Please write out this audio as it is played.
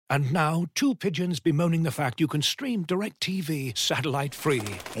And now, two pigeons bemoaning the fact you can stream DirecTV satellite-free.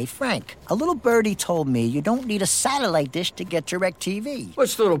 Hey, Frank, a little birdie told me you don't need a satellite dish to get DirecTV.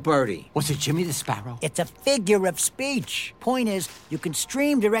 What's little birdie? Was it Jimmy the Sparrow? It's a figure of speech. Point is, you can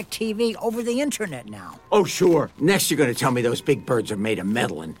stream DirecTV over the internet now. Oh, sure. Next you're going to tell me those big birds are made of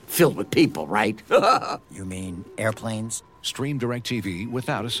metal and filled with people, right? You mean airplanes? Stream DirecTV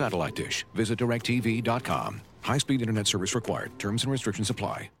without a satellite dish. Visit DirecTV.com. High-speed internet service required. Terms and restrictions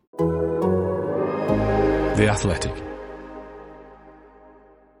apply. The Athletic.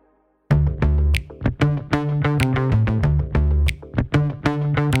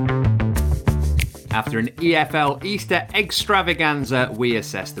 After an EFL Easter extravaganza, we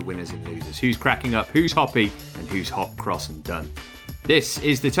assess the winners and losers. Who's cracking up, who's hoppy, and who's hot, cross and done. This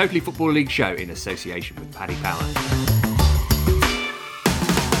is the Totally Football League show in association with Paddy Power.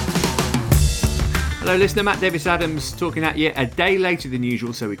 Hello listener, Matt Davis-Adams talking at you a day later than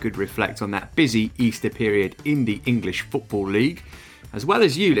usual so we could reflect on that busy Easter period in the English Football League. As well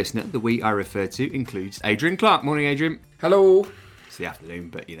as you listener, the we I refer to includes Adrian Clark. Morning Adrian. Hello. It's the afternoon,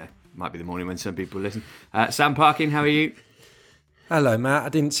 but you know, might be the morning when some people listen. Sam Parkin, how are you? Hello, Matt. I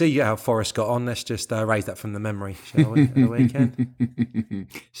didn't see how Forrest got on. Let's just raise that from the memory, shall we, at the weekend?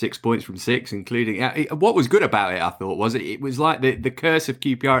 6 points from 6, including... what was good about it, I thought, was it was like the curse of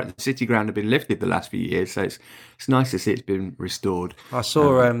QPR at the City Ground had been lifted the last few years, so it's nice to see it's been restored. I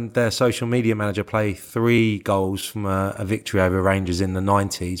saw their social media manager play 3 goals from a victory over Rangers in the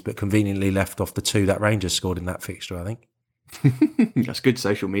 90s, but conveniently left off the 2 that Rangers scored in that fixture, I think. That's good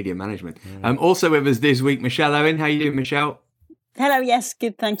social media management. Also with us this week, Michelle Owen. How you doing, Michelle? Hello, yes,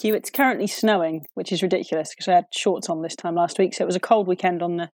 good, thank you. It's currently snowing, which is ridiculous because I had shorts on this time last week, so it was a cold weekend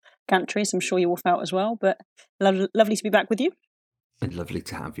on the gantries. I'm sure you all felt as well, but lovely to be back with you. And lovely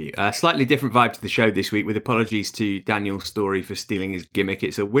to have you. Slightly different vibe to the show this week, with apologies to Daniel Story for stealing his gimmick.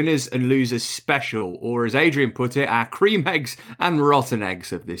 It's a winners and losers special, or as Adrian put it, our cream eggs and rotten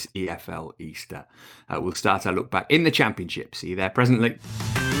eggs of this EFL Easter. We'll start our look back in the Championship. See you there presently.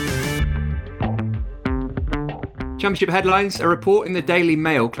 Championship headlines. A report in the Daily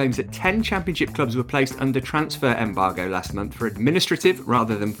Mail claims that 10 Championship clubs were placed under transfer embargo last month for administrative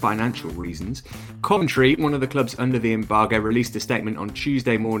rather than financial reasons. Coventry, one of the clubs under the embargo, released a statement on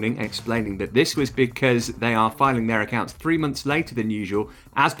Tuesday morning explaining that this was because they are filing their accounts 3 months later than usual,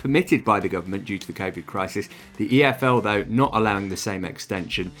 as permitted by the government due to the COVID crisis. The EFL, though, not allowing the same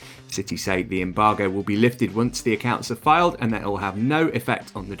extension. City say the embargo will be lifted once the accounts are filed and that it will have no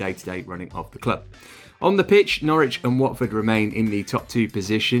effect on the day-to-day running of the club. On the pitch, Norwich and Watford remain in the top 2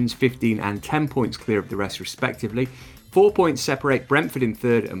 positions, 15 and 10 points clear of the rest respectively. 4 points separate Brentford in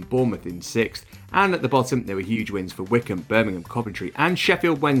 3rd and Bournemouth in 6th. And at the bottom, there were huge wins for Wycombe, Birmingham, Coventry and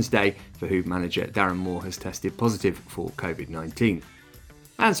Sheffield Wednesday, for whom manager Darren Moore has tested positive for COVID-19.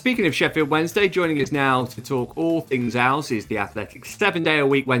 And speaking of Sheffield Wednesday, joining us now to talk all things Owls is the Athletic's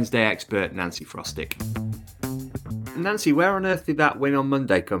 7-day-a-week Wednesday expert, Nancy Frostick. Nancy, where on earth did that win on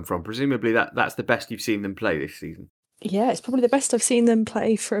Monday come from? Presumably that's the best you've seen them play this season. Yeah, it's probably the best I've seen them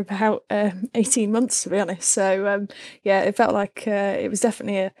play for about 18 months, to be honest. So, it felt like it was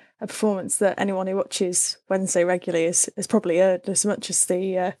definitely a performance that anyone who watches Wednesday regularly has probably earned as much as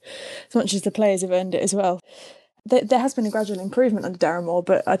the players have earned it as well. There has been a gradual improvement under Darren Moore,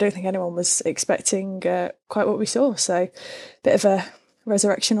 but I don't think anyone was expecting quite what we saw. So, bit of a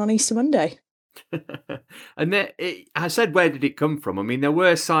resurrection on Easter Monday. And I said, where did it come from? I mean, there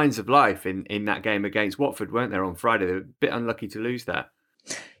were signs of life in that game against Watford, weren't there, on Friday? They were a bit unlucky to lose that.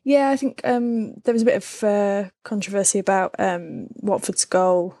 Yeah, I think there was a bit of controversy about Watford's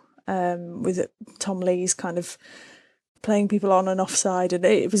goal with Tom Lees kind of playing people on and offside, and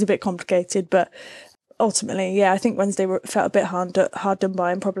it was a bit complicated. But ultimately, yeah, I think Wednesday felt a bit hard done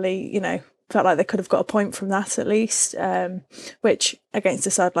by, and probably, felt like they could have got a point from that at least, which against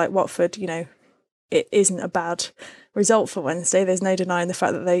a side like Watford, it isn't a bad result for Wednesday. There's no denying the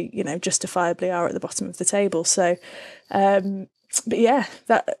fact that they, justifiably are at the bottom of the table. So, but yeah,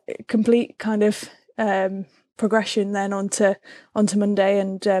 that complete kind of progression then onto Monday,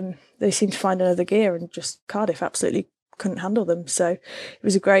 and they seemed to find another gear, and just Cardiff absolutely couldn't handle them. So it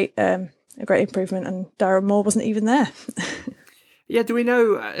was a great improvement, and Darren Moore wasn't even there. Yeah, do we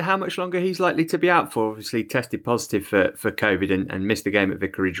know how much longer he's likely to be out for? Obviously tested positive for COVID and missed the game at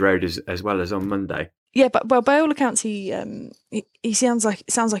Vicarage Road as well as on Monday. Yeah, but by all accounts, he sounds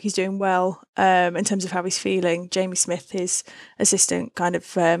like he's doing well in terms of how he's feeling. Jamie Smith, his assistant, kind of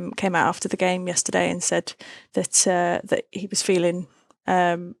came out after the game yesterday and said that he was feeling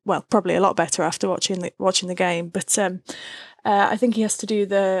probably a lot better after watching the game. But I think he has to do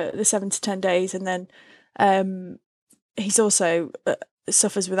the 7 to 10 days, and then he's also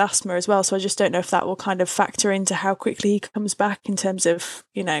suffers with asthma as well. So I just don't know if that will kind of factor into how quickly he comes back in terms of,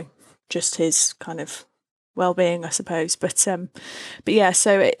 just his kind of well-being, I suppose. But yeah,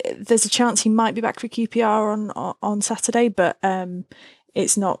 so there's a chance he might be back for QPR on Saturday, but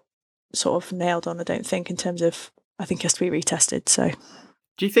it's not sort of nailed on, I don't think, in terms of, I think he has to be retested. So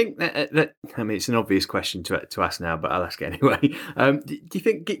do you think that I mean, it's an obvious question to ask now, but I'll ask it anyway. Do you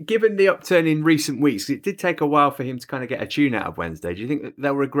think, given the upturn in recent weeks, it did take a while for him to kind of get a tune out of Wednesday? Do you think that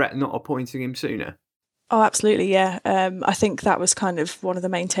they'll regret not appointing him sooner? Oh, absolutely, yeah. I think that was kind of one of the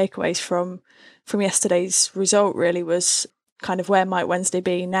main takeaways from yesterday's result, really, was kind of where might Wednesday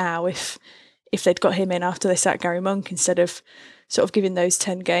be now if they'd got him in after they sacked Gary Monk, instead of sort of giving those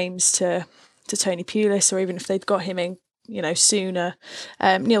 10 games to Tony Pulis, or even if they'd got him in, sooner.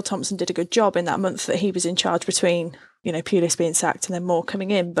 Neil Thompson did a good job in that month that he was in charge between, Pulis being sacked and then Moore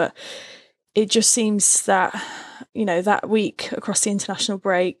coming in. But it just seems that, that week across the international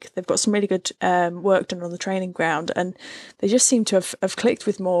break, they've got some really good work done on the training ground, and they just seem to have clicked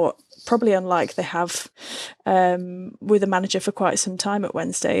with Moore, probably unlike they have with a manager for quite some time at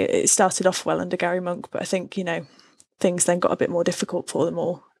Wednesday. It started off well under Gary Monk, but I think, things then got a bit more difficult for them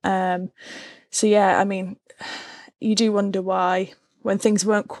all. So, yeah, I mean, you do wonder why, when things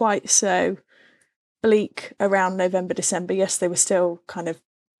weren't quite so bleak around November, December, yes, they were still kind of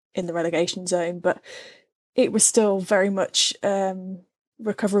in the relegation zone, but it was still very much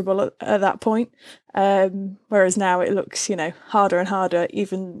recoverable at that point. Whereas now it looks, harder and harder,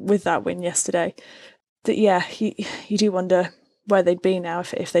 even with that win yesterday. That, yeah, you do wonder where they'd be now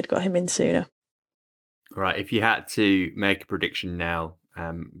if they'd got him in sooner. Right, if you had to make a prediction now,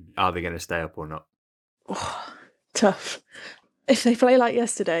 are they going to stay up or not? Oh, tough. If they play like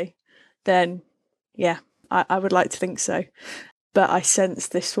yesterday, then yeah, I would like to think so. But I sense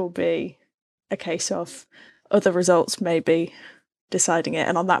this will be a case of other results maybe deciding it,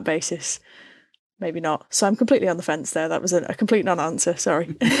 and on that basis, maybe not. So I'm completely on the fence there. That was a complete non-answer,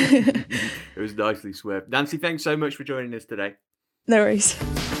 sorry. It was nicely swerved. Nancy, thanks so much for joining us today. No worries.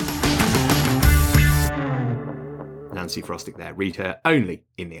 Nancy Frostick there. Read her only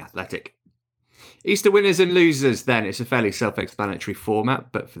in The Athletic. Easter winners and losers then. It's a fairly self-explanatory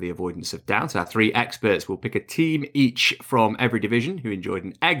format, but for the avoidance of doubt, our three experts will pick a team each from every division who enjoyed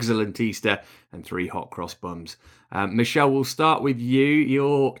an excellent Easter and three hot cross bums. Michelle, we'll start with you.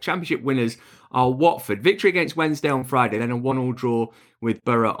 Your championship winners are Watford. Victory against Wednesday on Friday, then a 1-1 draw with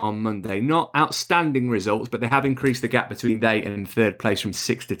Borough on Monday. Not outstanding results, but they have increased the gap between they and third place from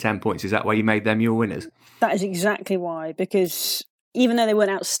 6 to 10 points. Is that why you made them your winners? That is exactly why, because even though they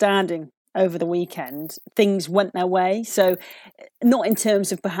weren't outstanding over the weekend, things went their way. So not in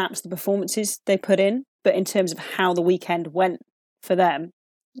terms of perhaps the performances they put in, but in terms of how the weekend went for them,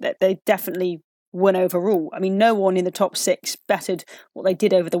 that they definitely won overall. I mean, no one in the top six bettered what they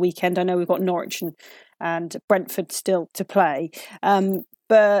did over the weekend. I know we've got Norwich and Brentford still to play.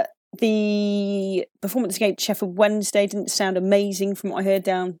 But the performance against Sheffield Wednesday didn't sound amazing from what I heard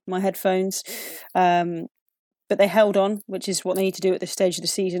down my headphones. But they held on, which is what they need to do at this stage of the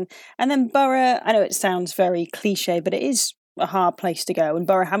season. And then Borough, I know it sounds very cliche, but it is a hard place to go. And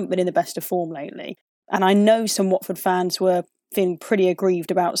Borough haven't been in the best of form lately. And I know some Watford fans were feeling pretty aggrieved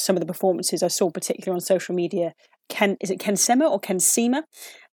about some of the performances I saw, particularly on social media. Is it Ken Sema or Ken Sema?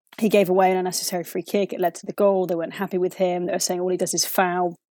 He gave away an unnecessary free kick. It led to the goal. They weren't happy with him. They were saying all he does is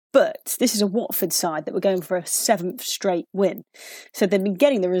foul. But this is a Watford side that were going for a 7th straight win. So they've been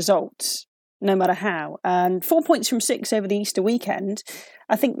getting the results no matter how. And 4 points from 6 over the Easter weekend,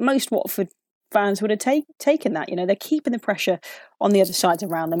 I think most Watford fans would have taken that. They're keeping the pressure on the other sides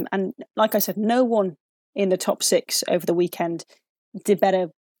around them. And like I said, no one in the top 6 over the weekend did better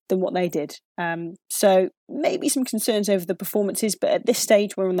than what they did. So maybe some concerns over the performances, but at this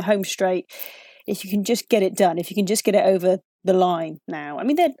stage, we're on the home straight. If you can just get it done, if you can just get it over the line now. I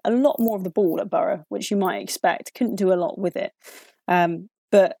mean, they had a lot more of the ball at Borough, which you might expect. Couldn't do a lot with it.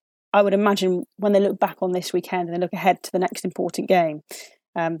 But I would imagine when they look back on this weekend and they look ahead to the next important game,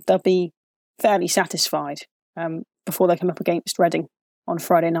 they'll be fairly satisfied before they come up against Reading on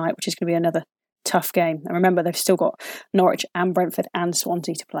Friday night, which is going to be another tough game. And remember, they've still got Norwich and Brentford and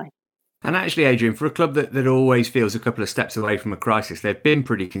Swansea to play. And actually, Adrian, for a club that always feels a couple of steps away from a crisis, they've been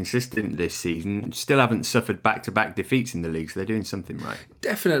pretty consistent this season. Still haven't suffered back-to-back defeats in the league, so they're doing something right.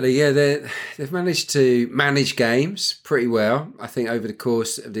 Definitely, yeah. They've managed to manage games pretty well, I think, over the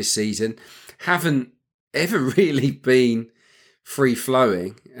course of this season. Haven't ever really been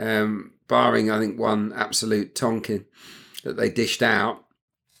free-flowing, barring, I think, one absolute tonkin that they dished out.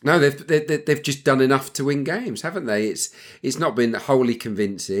 No, they've just done enough to win games, haven't they? It's not been wholly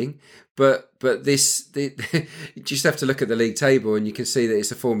convincing, but you just have to look at the league table and you can see that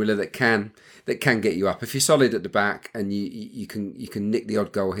it's a formula that can get you up. If you're solid at the back and you can nick the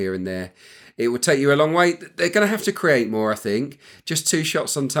odd goal here and there, it will take you a long way. They're going to have to create more, I think. Just 2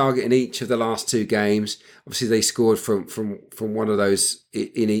 shots on target in each of the last 2 games. Obviously, they scored from one of those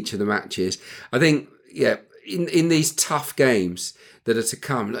in each of the matches. I think, in these tough games that are to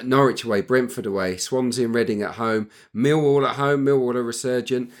come, like Norwich away, Brentford away, Swansea and Reading at home, Millwall at home, Millwall are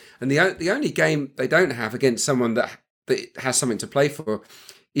resurgent. And the only game they don't have against someone that has something to play for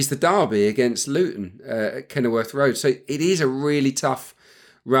is the derby against Luton at Kenilworth Road. So it is a really tough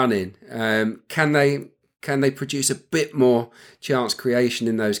run-in. Can they produce a bit more chance creation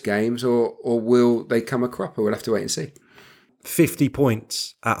in those games, or will they come a cropper? We'll have to wait and see. 50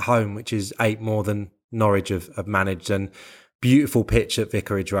 points at home, which is 8 more than Norwich have managed, and beautiful pitch at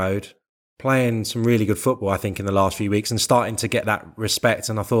Vicarage Road, playing some really good football, I think, in the last few weeks and starting to get that respect.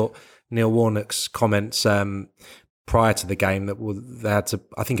 And I thought Neil Warnock's comments prior to the game that they had to,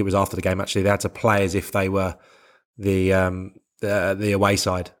 I think it was after the game actually, they had to play as if they were the away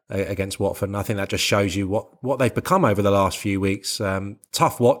side against Watford. And I think that just shows you what they've become over the last few weeks.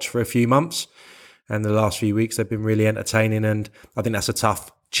 Tough watch for a few months, and the last few weeks they've been really entertaining. And I think that's a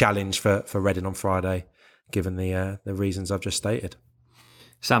tough challenge for Reading on Friday, given the reasons I've just stated.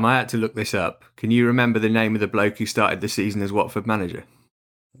 Sam, I had to look this up. Can you remember the name of the bloke who started the season as Watford manager?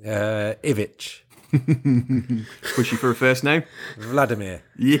 Ivic. Push you for a first name? Vladimir.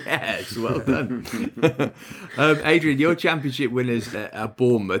 Yes, well done. Adrian, your championship winners are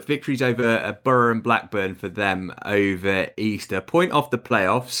Bournemouth. Victories over Borough and Blackburn for them over Easter. Point off the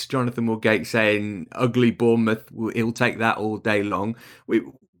playoffs. Jonathan Woodgate saying, ugly Bournemouth, he'll take that all day long.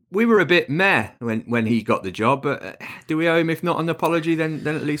 We were a bit meh when he got the job, but do we owe him, if not an apology, then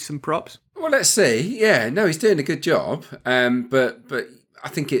at least some props? Well, let's see. Yeah, no, he's doing a good job. But I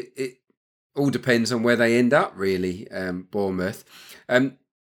think it all depends on where they end up, really, Bournemouth.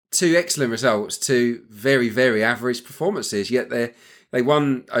 2 excellent results, 2 very, very average performances, yet they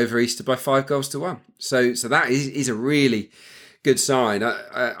won over Easter by 5-1. So that is a really good sign.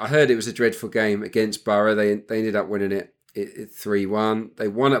 I heard it was a dreadful game against Borough. They ended up winning it 3-1. They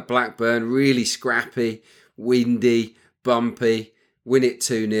won at Blackburn, really scrappy, windy, bumpy, win it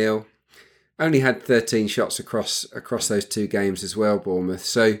 2-0. Only had 13 shots across those 2 games as well, Bournemouth.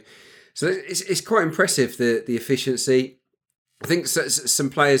 So it's quite impressive, the efficiency. I think some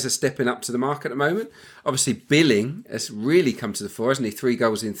players are stepping up to the mark at the moment. Obviously, Billing has really come to the fore, hasn't he? 3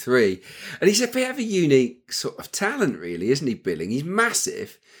 goals in 3. And he's a bit of a unique sort of talent, really, isn't he, Billing? He's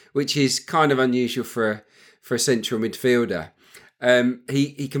massive, which is kind of unusual for a central midfielder.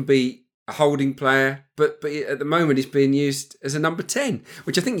 He can be a holding player, but at the moment he's being used as a number 10,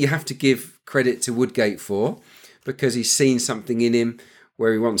 which I think you have to give credit to Woodgate for, because he's seen something in him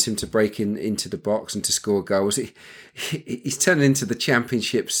where he wants him to break into the box and to score goals. He's turning into the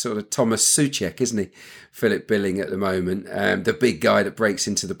Championship's sort of Thomas Souček, isn't he, Philip Billing at the moment? The big guy that breaks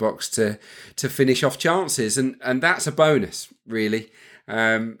into the box to finish off chances. And that's a bonus, really,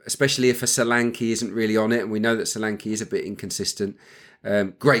 especially if a Solanke isn't really on it. And we know that Solanke is a bit inconsistent.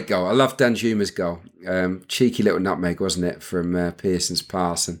 Great goal. I love Danjuma's goal. Cheeky little nutmeg, wasn't it, from Pearson's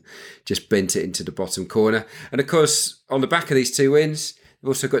pass, and just bent it into the bottom corner. And of course, on the back of these 2 wins, we've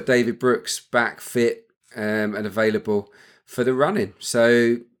also got David Brooks back fit and available for the run-in.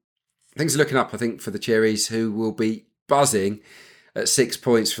 So things are looking up, I think, for the Cherries, who will be buzzing at 6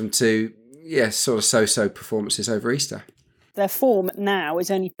 points from 2, sort of so-so performances over Easter. Their form now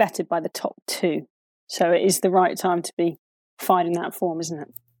is only bettered by the top 2. So it is the right time to be finding that form, isn't it?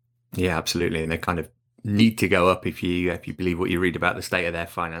 Yeah, absolutely. And they kind of need to go up if you believe what you read about the state of their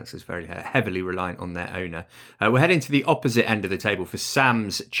finances, very heavily reliant on their owner. We're heading to the opposite end of the table for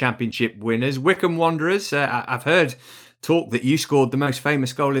Sam's championship winners, Wycombe Wanderers. I've heard talk that you scored the most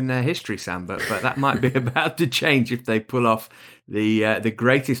famous goal in their history, Sam, but that might be about to change if they pull off the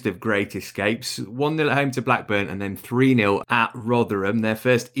greatest of great escapes. 1-0 at home to Blackburn and then 3-0 at Rotherham. Their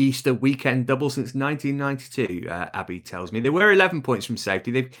first Easter weekend double since 1992, Abby tells me. They were 11 points from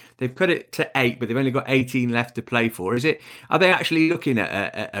safety. They've cut it to 8, but they've only got 18 left to play for. Are they actually looking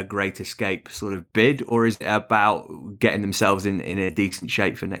at a great escape sort of bid, or is it about getting themselves in a decent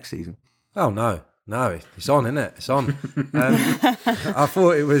shape for next season? Oh, no. No, it's on, isn't it? It's on. I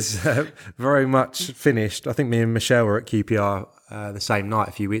thought it was very much finished. I think me and Michelle were at QPR the same night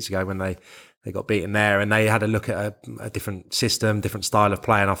a few weeks ago when they got beaten there, and they had a look at a different system, different style of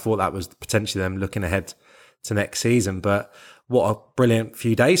play, and I thought that was potentially them looking ahead to next season. But what a brilliant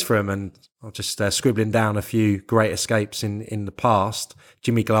few days for him. And I'm just scribbling down a few great escapes in the past.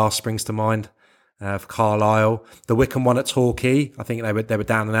 Jimmy Glass springs to mind for Carlisle. The Wycombe one at Torquay, I think they were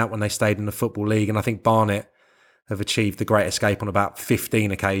down and out when they stayed in the Football League. And I think Barnet have achieved the great escape on about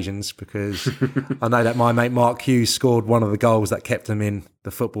 15 occasions, because I know that my mate Mark Hughes scored one of the goals that kept them in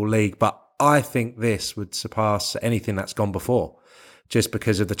the Football League. But I think this would surpass anything that's gone before, just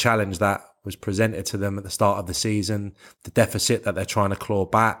because of the challenge that was presented to them at the start of the season, the deficit that they're trying to claw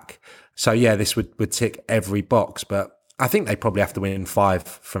back. So yeah, this would tick every box, but I think they probably have to win 5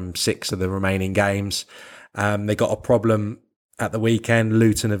 from 6 of the remaining games. They got a problem at the weekend.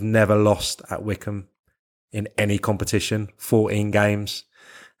 Luton have never lost at Wycombe in any competition, 14 games.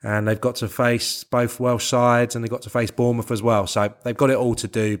 And they've got to face both Welsh sides, and they've got to face Bournemouth as well. So they've got it all to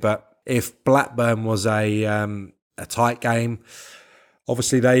do. But if Blackburn was a tight game,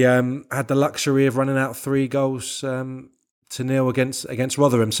 obviously they had the luxury of running out 3 goals to nil against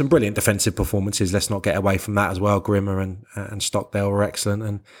Rotherham. Some brilliant defensive performances. Let's not get away from that as well. Grimmer and Stockdale were excellent.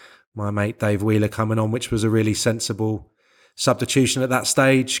 And my mate Dave Wheeler coming on, which was a really sensible substitution at that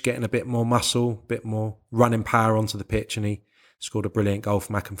stage, getting a bit more muscle, a bit more running power onto the pitch, and he scored a brilliant goal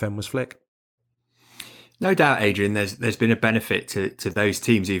for Mackenfenwa's flick. No doubt, Adrian, there's been a benefit to those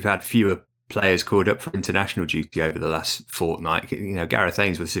teams who've had fewer players called up for international duty over the last fortnight. You know, Gareth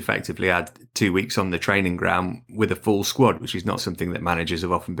Ainsworth's effectively had 2 weeks on the training ground with a full squad, which is not something that managers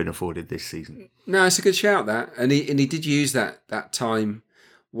have often been afforded this season. No, it's a good shout, that. And he did use that time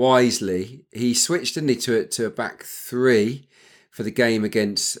wisely. He switched, didn't he, to a back 3 for the game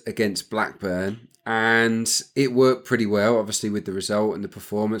against Blackburn, and it worked pretty well, obviously, with the result and the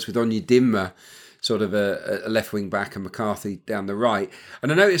performance, with Onyedinma sort of a left wing back and McCarthy down the right.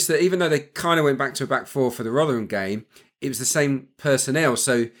 And I noticed that even though they kind of went back to a back 4 for the Rotherham game, it was the same personnel,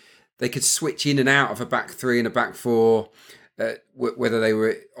 so they could switch in and out of a back 3 and a back 4, whether they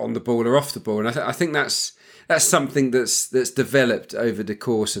were on the ball or off the ball. And I think that's something that's developed over the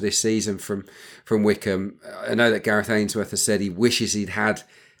course of this season from Wycombe. I know that Gareth Ainsworth has said he wishes he'd had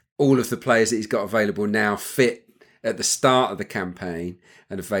all of the players that he's got available now fit at the start of the campaign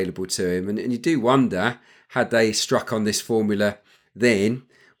and available to him. And you do wonder, had they struck on this formula then,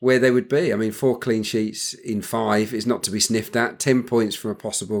 where they would be. I mean, 4 clean sheets in 5 is not to be sniffed at. 10 points from a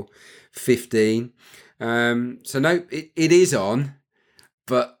possible 15. So no, it is on.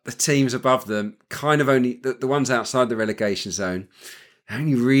 But the teams above them kind of only, the ones outside the relegation zone,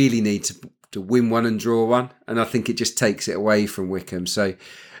 only really need to win one and draw one. And I think it just takes it away from Wycombe. So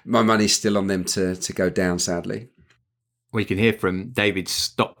my money's still on them to go down, sadly. We can hear from David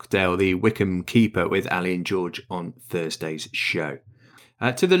Stockdale, the Wycombe keeper, with Ali and George on Thursday's show.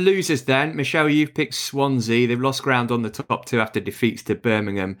 To the losers then, Michelle, you've picked Swansea. They've lost ground on the top 2 after defeats to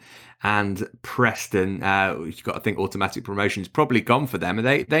Birmingham and Preston. You've got to think automatic promotion's probably gone for them. Are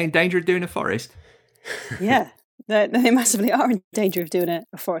they in danger of doing a Forest? Yeah, they massively are in danger of doing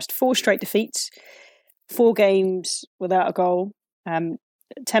a Forest. 4 straight defeats, 4 games without a goal, 10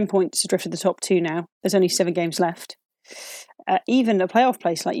 points adrift of the top 2 now. There's only 7 games left. Even a playoff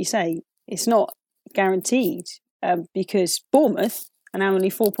place, like you say, it's not guaranteed because Bournemouth are now only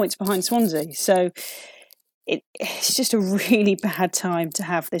 4 points behind Swansea. So it's just a really bad time to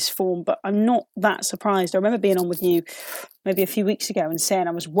have this form, but I'm not that surprised. I remember being on with you maybe a few weeks ago and saying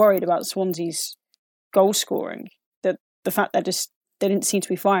I was worried about Swansea's goal scoring, that the fact that they didn't seem to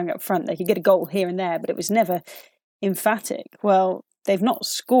be firing up front. They could get a goal here and there, but it was never emphatic. Well, they've not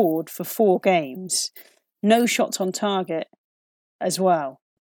scored for 4 games, no shots on target as well.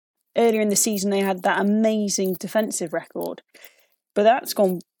 Earlier in the season, they had that amazing defensive record, but that's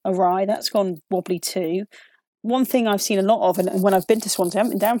gone awry, that's gone wobbly too. One thing I've seen a lot of, and when I've been to Swansea, I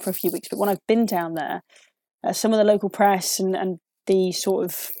haven't been down for a few weeks, but when I've been down there, some of the local press and the sort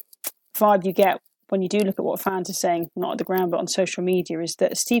of vibe you get when you do look at what fans are saying, not at the ground, but on social media, is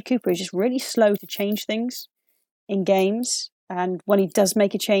that Steve Cooper is just really slow to change things in games. And when he does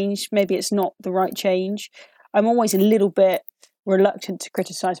make a change, maybe it's not the right change. I'm always a little bit reluctant to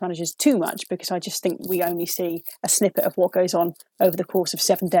criticise managers too much because I just think we only see a snippet of what goes on over the course of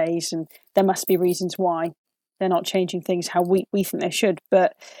 7 days, and there must be reasons why they're not changing things how we think they should.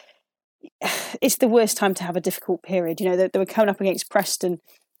 But it's the worst time to have a difficult period. You know, they were coming up against Preston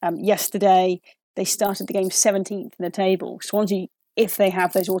yesterday. They started the game 17th in the table. Swansea, if they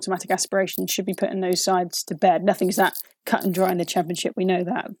have those automatic aspirations, should be putting those sides to bed. Nothing's that cut and dry in the Championship, we know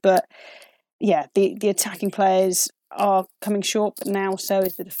that. But yeah, the attacking players are coming short, but now so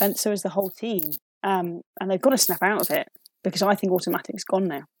is the defence, so is the whole team. And they've got to snap out of it because I think automatic's gone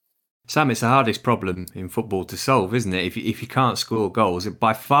now. Sam, it's the hardest problem in football to solve, isn't it? If you can't score goals,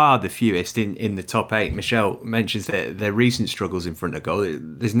 by far the fewest in the top 8. Michelle mentions their recent struggles in front of goal.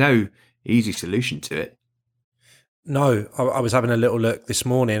 There's no easy solution to it. No, I was having a little look this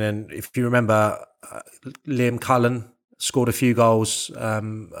morning, and if you remember, Liam Cullen scored a few goals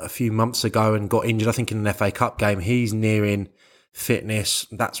a few months ago and got injured, I think, in an FA Cup game. He's nearing fitness.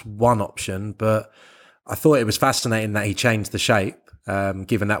 That's one option, but I thought it was fascinating that he changed the shape.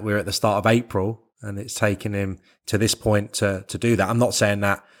 Given that we're at the start of April and it's taken him to this point to do that. I'm not saying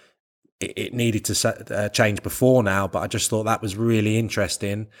that it needed to change before now, but I just thought that was really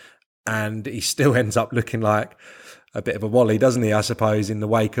interesting. And he still ends up looking like a bit of a wally, doesn't he, I suppose, in the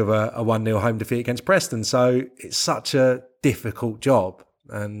wake of a 1-0 home defeat against Preston. So it's such a difficult job.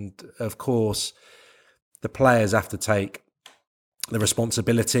 And of course, the players have to take the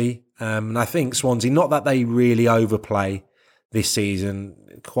responsibility. And I think Swansea, not that they really overplay this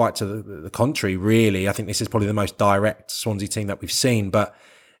season, quite to the contrary, really. I think this is probably the most direct Swansea team that we've seen. But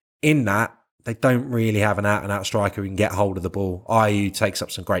in that, they don't really have an out-and-out striker who can get hold of the ball. Ayew takes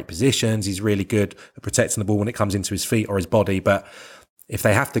up some great positions. He's really good at protecting the ball when it comes into his feet or his body. But if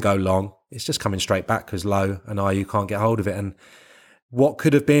they have to go long, it's just coming straight back because Lowe and Ayew can't get hold of it. And what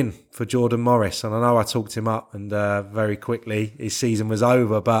could have been for Jordan Morris? And I know I talked him up and very quickly his season was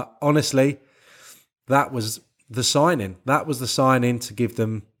over. But honestly, that was the signing. That was the signing to give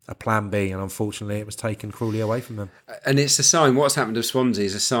them a plan B, and unfortunately it was taken cruelly away from them. And it's a sign, what's happened to Swansea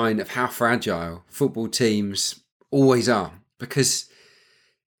is a sign of how fragile football teams always are. Because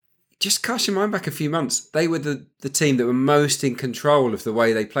just cast your mind back a few months, they were the team that were most in control of the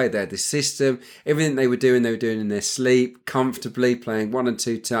way they played. They had this system, everything they were doing in their sleep, comfortably, playing 1 and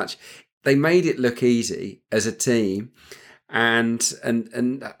 2 touch. They made it look easy as a team, and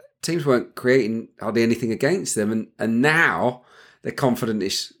teams weren't creating hardly anything against them, and now their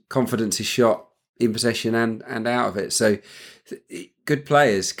confidence is shot in possession and out of it. So good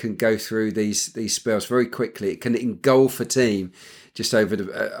players can go through these spells very quickly. It can engulf a team just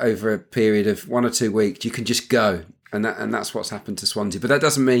over a period of 1 or 2 weeks. You can just go, and that's what's happened to Swansea. But that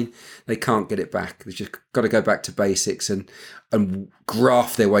doesn't mean they can't get it back. They've just got to go back to basics and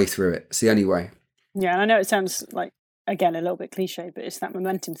graft their way through it. It's the only way. Yeah, and I know it sounds like, again, a little bit cliche, but it's that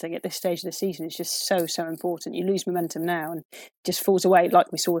momentum thing at this stage of the season. It's just so important. You lose momentum now and it just falls away,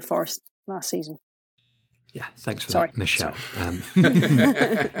 like we saw with Forest last season. Yeah, thanks for that, Michelle.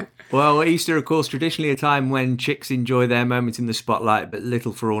 Well, Well, Easter, of course, traditionally a time when chicks enjoy their moment in the spotlight, but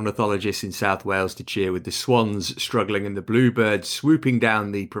little for ornithologists in South Wales to cheer with the swans struggling and the bluebirds swooping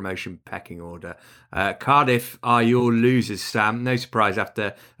down the promotion pecking order. Cardiff are your losers, Sam. No surprise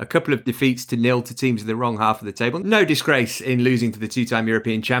after a couple of defeats to 0 to teams in the wrong half of the table. No disgrace in losing to the two-time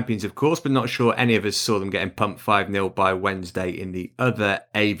European champions, of course, but not sure any of us saw them getting pumped 5-0 by Wednesday in the other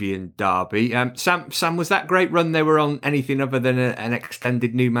avian derby. Sam, was that great run they were on anything other than an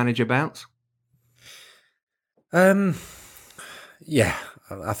extended new manager bounce? Yeah,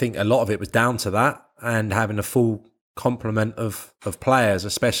 I think a lot of it was down to that and having a full complement of players,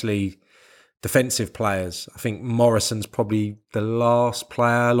 especially defensive players. I think Morrison's probably the last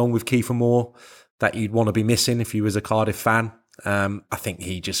player, along with Kiefer Moore, that you'd want to be missing if you was a Cardiff fan. I think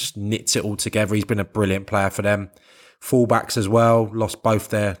he just knits it all together. He's been a brilliant player for them. Fullbacks as well, lost both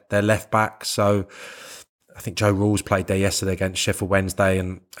their left backs. So I think Joe Rawls played there yesterday against Sheffield Wednesday,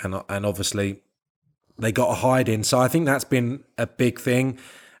 and obviously they got a hide in. So I think that's been a big thing.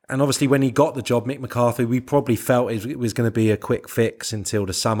 And obviously when he got the job, Mick McCarthy, we probably felt it was going to be a quick fix until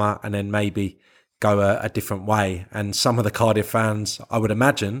the summer and then maybe go a different way. And some of the Cardiff fans, I would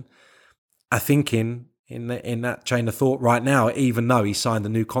imagine, are thinking in that chain of thought right now, even though he signed a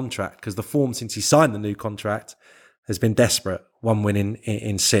new contract, because the form since he signed the new contract has been desperate. 1 win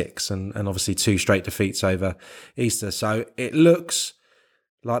in 6 and obviously 2 straight defeats over Easter. So it looks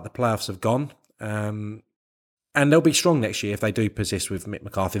like the playoffs have gone. And they'll be strong next year if they do persist with Mick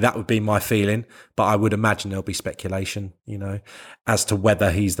McCarthy. That would be my feeling. But I would imagine there'll be speculation, as to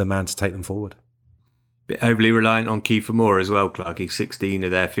whether he's the man to take them forward. Bit overly reliant on Kiefer Moore as well, Clarky. 16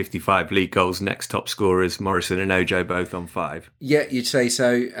 of their 55 league goals. Next top scorers, Morrison and Ojo, both on 5. Yeah, you'd say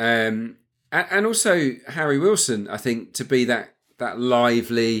so. And also Harry Wilson, I think, to be that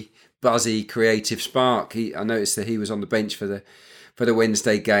lively, buzzy, creative spark. I noticed that he was on the bench for the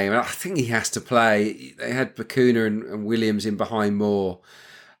Wednesday game. I think he has to play. They had Bacuna and Williams in behind Moore.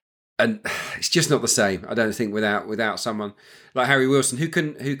 And it's just not the same, I don't think, without someone like Harry Wilson who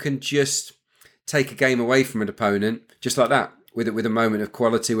can just take a game away from an opponent just like that, with a moment of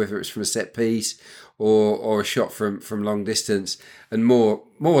quality, whether it's from a set piece or a shot from long distance. And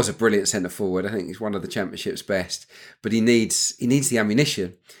Moore's a brilliant centre forward. I think he's one of the Championship's best, but he needs the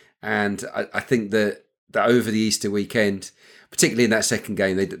ammunition. And I think that over the Easter weekend, particularly in that second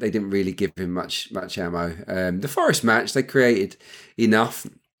game, they didn't really give him much ammo. The Forest match, they created enough.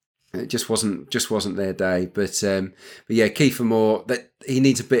 It just wasn't their day. But yeah, Kiefer Moore, that he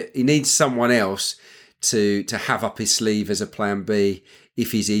needs someone else to have up his sleeve as a plan B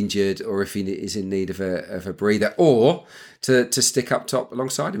if he's injured or if he is in need of a breather, or to stick up top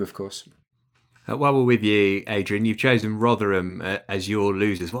alongside him, of course. While we're with you, Adrian, you've chosen Rotherham as your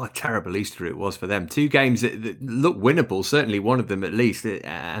losers. What a terrible Easter it was for them. 2 games that looked winnable, certainly one of them at least,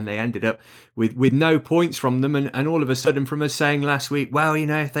 and they ended up with no points from them. And all of a sudden, from us saying last week, well,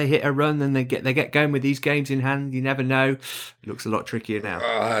 if they hit a run, then they get going with these games in hand. You never know. It looks a lot trickier now.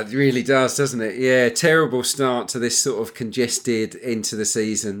 Oh, it really does, doesn't it? Yeah, terrible start to this sort of congested into the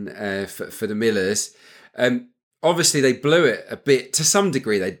season for the Millers. Obviously, they blew it a bit. To some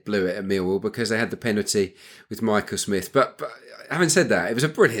degree, they blew it at Millwall because they had the penalty with Michael Smith. But having said that, it was a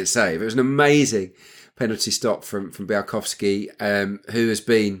brilliant save. It was an amazing penalty stop from Białkowski,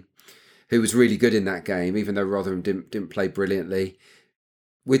 who was really good in that game, even though Rotherham didn't play brilliantly.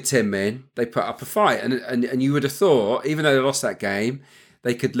 With 10 men, they put up a fight. And you would have thought, even though they lost that game,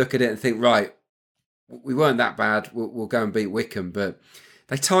 they could look at it and think, right, we weren't that bad. We'll go and beat Wycombe. But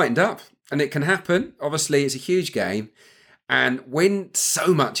they tightened up. And it can happen. Obviously, it's a huge game. And when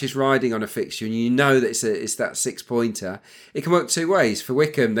so much is riding on a fixture and you know that it's that 6-pointer, it can work 2 ways. For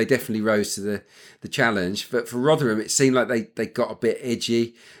Wycombe, they definitely rose to the challenge. But for Rotherham, it seemed like they got a bit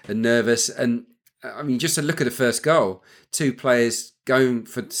edgy and nervous. And I mean, just to look at the first goal, 2 players going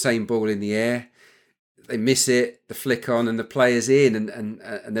for the same ball in the air. They miss it, the flick on, and the player's in. And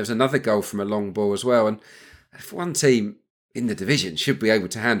there was another goal from a long ball as well. And for one team in the division should be able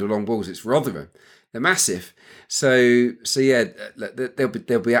to handle long balls, it's Rotherham. They're massive. So yeah, they'll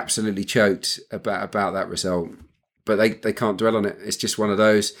be absolutely choked about that result. But they can't dwell on it. It's just one of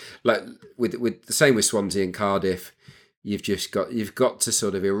those, like with the same with Swansea and Cardiff. You've got to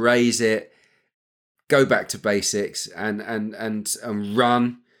sort of erase it, go back to basics, and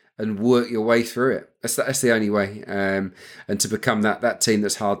run and work your way through it. That's the only way. And to become that team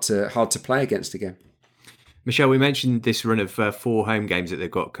that's hard to play against again. Michelle, we mentioned this run of 4 home games that they've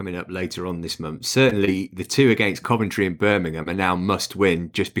got coming up later on this month. Certainly the 2 against Coventry and Birmingham are now must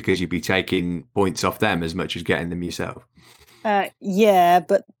win, just because you'd be taking points off them as much as getting them yourself. Yeah,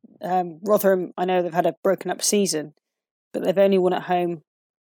 but Rotherham, I know they've had a broken up season, but they've only won at home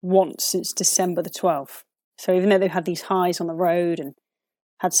once since December the 12th. So even though they've had these highs on the road and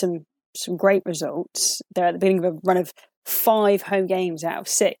had some great results, they're at the beginning of a run of 5 home games out of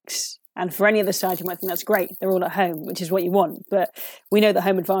 6. And for any other side, you might think that's great. They're all at home, which is what you want. But we know that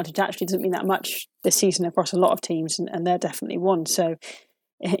home advantage actually doesn't mean that much this season across a lot of teams, and they're definitely one. So,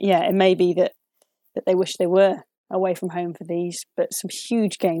 yeah, it may be that they wish they were away from home for these, but some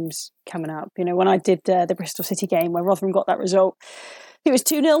huge games coming up. When I did the Bristol City game where Rotherham got that result, it was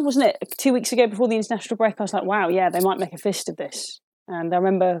 2-0, wasn't it? 2 weeks ago before the international break, I was like, wow, yeah, they might make a fist of this. And I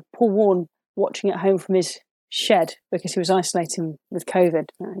remember Paul Warne watching at home from his shed because he was isolating with COVID.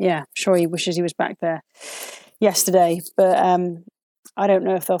 Yeah, I'm sure he wishes he was back there yesterday, but I don't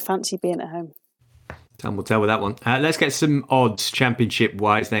know if they'll fancy being at home. Time will tell with that one. Let's get some odds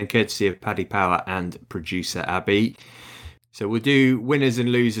championship-wise then, courtesy of Paddy Power and producer Abby. So we'll do winners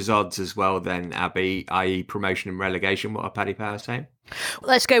and losers odds as well then, Abby, i.e. promotion and relegation. What are Paddy Power saying?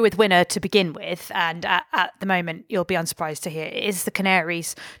 Well, let's go with winner to begin with. And at the moment, you'll be unsurprised to hear it is the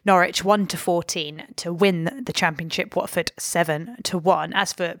Canaries, Norwich 1-14 to win the championship, Watford 7-1.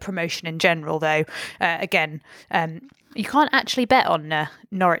 As for promotion in general, though, again, you can't actually bet on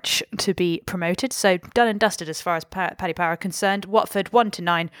Norwich to be promoted. So done and dusted as far as Paddy Power are concerned. Watford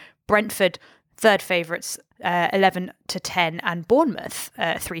 1-9, Brentford third favourites 11-10, and Bournemouth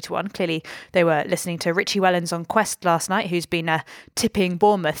 3-1. Clearly, they were listening to Richie Wellens on Quest last night, who's been tipping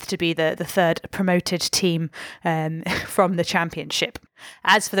Bournemouth to be the third promoted team from the Championship.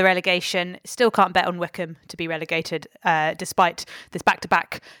 As for the relegation, still can't bet on Wycombe to be relegated, despite this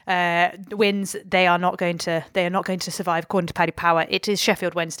back-to-back wins. They are not going to survive, according to Paddy Power. It is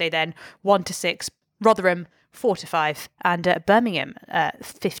Sheffield Wednesday then, 1-6, Rotherham 4-5, and Birmingham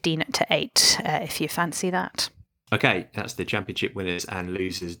 15-8. If you fancy that. Okay, that's the championship winners and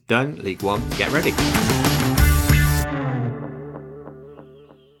losers done. League One, get ready.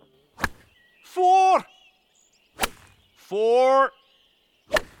 4,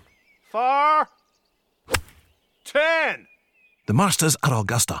 5, 10. The Masters are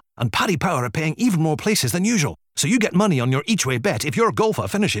Augusta, and Paddy Power are paying even more places than usual, so you get money on your each-way bet if your golfer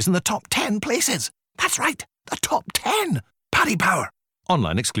finishes in the top 10 places. That's right, the top 10. Paddy Power.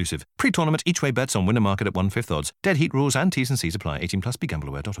 Online exclusive. Pre-tournament each-way bets on winner market at 1/5 odds. Dead heat rules and T's and C's apply. 18 plus.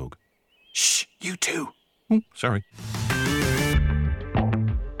 BeGambleAware.org. Shh, you too. Sorry.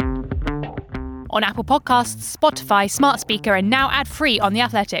 On Apple Podcasts, Spotify, Smart Speaker, and now ad-free on The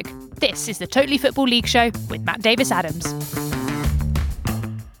Athletic. This is the Totally Football League show with Matt Davis-Adams.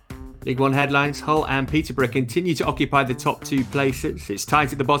 League One headlines. Hull and Peterborough continue to occupy the top 2 places. It's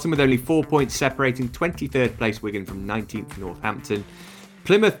tight at the bottom with only 4 points separating 23rd place Wigan from 19th Northampton.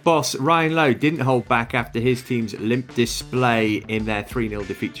 Plymouth boss Ryan Lowe didn't hold back after his team's limp display in their 3-0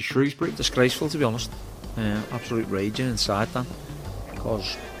 defeat to Shrewsbury. Disgraceful, to be honest. Absolute raging inside that,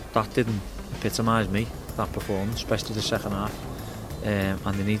 because that didn't epitomise me, that performance, especially the second half. And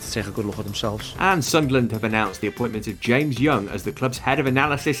they need to take a good look at themselves. And Sunderland have announced the appointment of James Young as the club's head of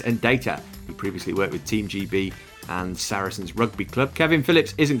analysis and data. He previously worked with Team GB and Saracens Rugby Club. Kevin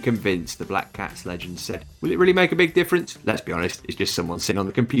Phillips isn't convinced, the Black Cats legend said. Will it really make a big difference? Let's be honest, it's just someone sitting on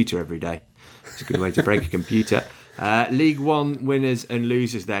the computer every day. It's a good way to break a computer. League One winners and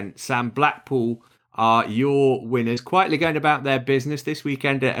losers then. Sam, Blackpool are your winners, quietly going about their business this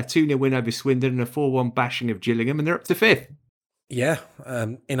weekend. A 2-0 win over Swindon and a 4-1 bashing of Gillingham, and they're up to 5th. Yeah,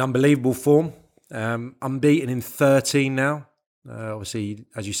 in unbelievable form. Unbeaten in 13 now. Obviously,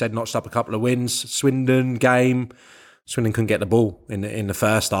 as you said, notched up a couple of wins. Swindon couldn't get the ball in the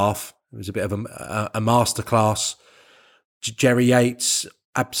first half. It was a bit of a masterclass. Jerry Yates,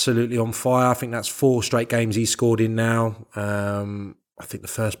 absolutely on fire. I think that's 4 straight games he's scored in now. I think the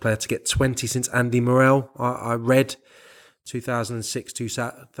first player to get 20 since Andy Morrell, I read. 2006,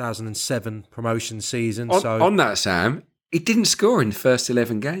 2007 promotion season. On that, Sam, he didn't score in the first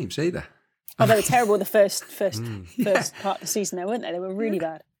 11 games either. Oh, they were terrible the first part of the season, though, weren't they? They were really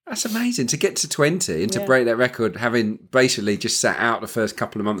bad. That's amazing to get to 20 and to break that record, having basically just sat out the first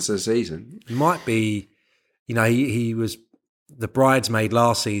couple of months of the season. He might be, he was the bridesmaid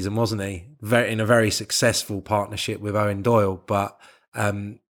last season, wasn't he? In a very successful partnership with Owen Doyle, but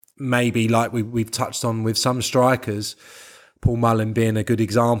maybe like we've touched on with some strikers, Paul Mullen being a good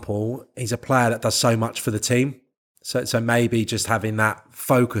example, he's a player that does so much for the team. So maybe just having that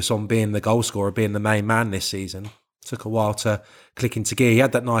focus on being the goal scorer, being the main man this season, took a while to click into gear. He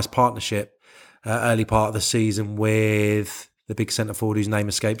had that nice partnership early part of the season with the big centre forward whose name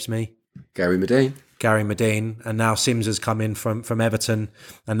escapes me. Gary Medine. And now Sims has come in from Everton,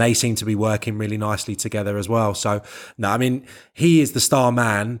 and they seem to be working really nicely together as well. So, no, I mean, he is the star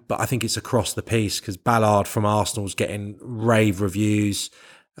man, but I think it's across the piece because Ballard from Arsenal's getting rave reviews.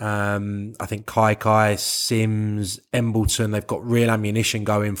 I think Kai, Sims, Embleton, they've got real ammunition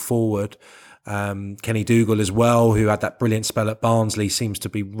going forward. Kenny Dougal as well, who had that brilliant spell at Barnsley, seems to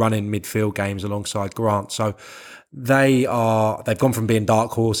be running midfield games alongside Grant. So they've gone from being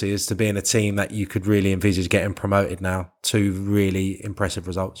dark horses to being a team that you could really envisage getting promoted now. 2 really impressive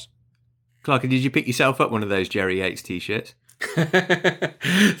results. Clarky, did you pick yourself up one of those Jerry Yates t-shirts?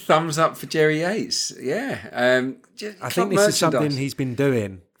 Thumbs up for Jerry Yates. Yeah. I think this is something he's been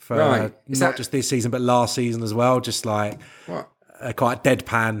doing for not just this season, but last season as well. Just like a quite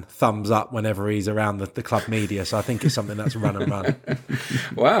deadpan thumbs up whenever he's around the club media. So I think it's something that's run and run.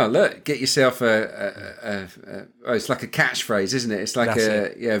 Wow, look, get yourself it's like a catchphrase, isn't it? It's like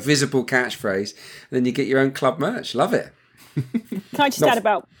a visible catchphrase. And then you get your own club merch. Love it. Can I just add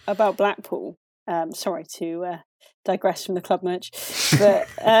about Blackpool? Sorry to digress from the club merch, but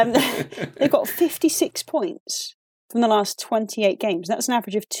they've got 56 points from the last 28 games. That's an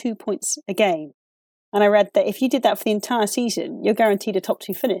average of 2 points a game. And I read that if you did that for the entire season, you're guaranteed a top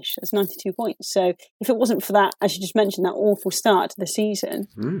 2 finish. That's 92 points. So if it wasn't for that, as you just mentioned, that awful start to the season,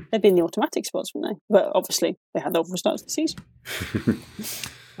 they'd be in the automatic spots, wouldn't they? But obviously, they had the awful start to the season.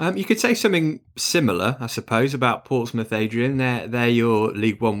 You could say something similar, I suppose, about Portsmouth, Adrian. They're your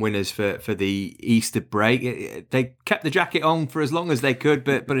League One winners for the Easter break. They kept the jacket on for as long as they could,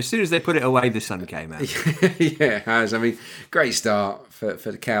 but as soon as they put it away, the sun came out. Yeah, it has. I mean, great start for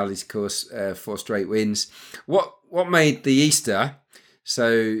the Cowleys, of course, 4 straight wins. What made the Easter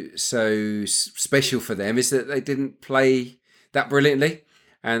so special for them is that they didn't play that brilliantly,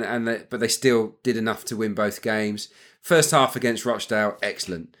 but they still did enough to win both games. First half against Rochdale,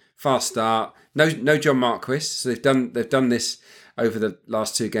 excellent. Fast start. No John Marquis. So they've done this over the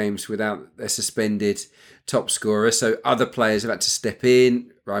last 2 games without their suspended top scorer. So other players have had to step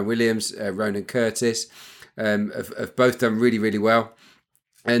in. Ryan Williams, Ronan Curtis have both done really, really well.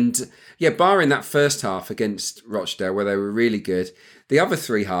 And yeah, barring that first half against Rochdale where they were really good, the other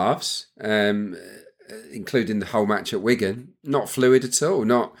 3 halves, including the whole match at Wigan, not fluid at all.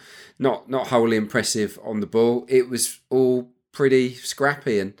 Not wholly impressive on the ball. It was all pretty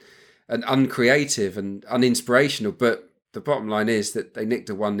scrappy and uncreative and uninspirational. But the bottom line is that they nicked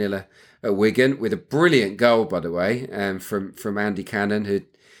a 1-0 at Wigan with a brilliant goal, by the way, from Andy Cannon, who'd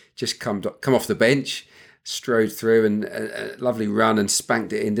just come off the bench, strode through and a lovely run and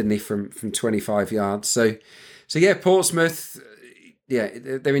spanked it in, didn't he, from 25 yards. So yeah, Portsmouth,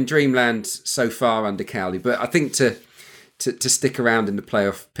 they're in dreamland so far under Cowley, but I think to stick around in the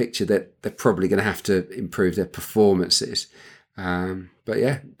playoff picture, that they're probably going to have to improve their performances. But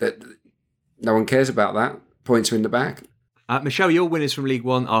yeah, no one cares about that. Points are in the bag. Michelle, your winners from League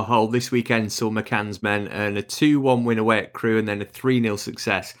One are Hull. This weekend saw McCann's men earn a 2-1 win away at Crewe and then a 3-0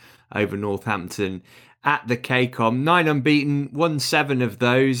 success over Northampton at the KCOM. 9 unbeaten, won 7 of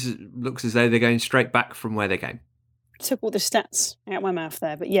those. Looks as though they're going straight back from where they came. Took all the stats out my mouth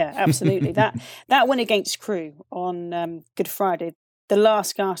there, but yeah, absolutely. that win against Crewe on Good Friday, the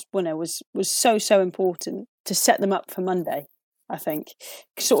last gasp winner, was so important to set them up for Monday. I think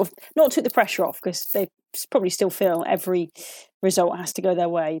sort of not took the pressure off, because they probably still feel every result has to go their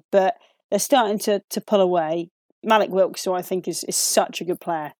way, but they're starting to pull away. Malik Wilkes, who I think is such a good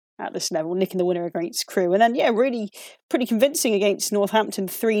player at this level, nicking the winner against Crewe, and then really pretty convincing against Northampton,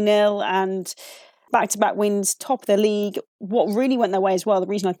 3-0 and back-to-back wins, top of the league. What really went their way as well, the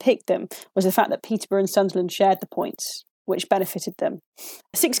reason I picked them, was the fact that Peterborough and Sunderland shared the points, which benefited them.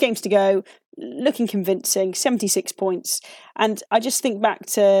 6 games to go, looking convincing, 76 points. And I just think back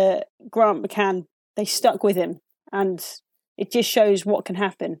to Grant McCann, they stuck with him. And it just shows what can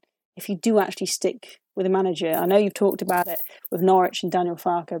happen if you do actually stick with a manager. I know you've talked about it with Norwich and Daniel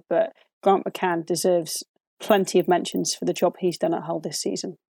Farke, but Grant McCann deserves plenty of mentions for the job he's done at Hull this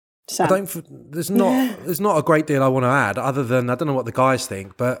season. Sam? There's not a great deal I want to add, other than I don't know what the guys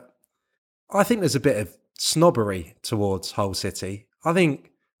think, but I think there's a bit of snobbery towards Hull City. I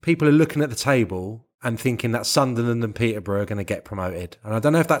think people are looking at the table and thinking that Sunderland and Peterborough are going to get promoted. And I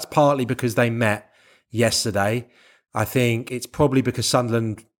don't know if that's partly because they met yesterday. I think it's probably because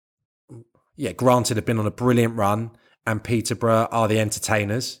Sunderland, granted, have been on a brilliant run, and Peterborough are the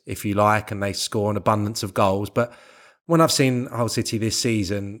entertainers, if you like, and they score an abundance of goals. But when I've seen Hull City this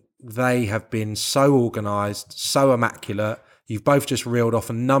season, they have been so organised, so immaculate. You've both just reeled off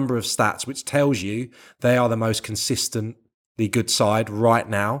a number of stats, which tells you they are the most consistently good side right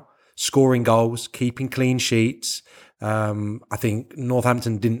now, scoring goals, keeping clean sheets. I think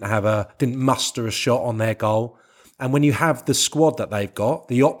Northampton didn't muster a shot on their goal. And when you have the squad that they've got,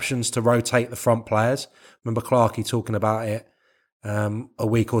 the options to rotate the front players, remember Clarkey talking about it a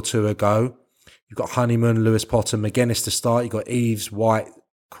week or two ago. You've got Honeyman, Lewis Potter, McGuinness to start. You've got Eves, White,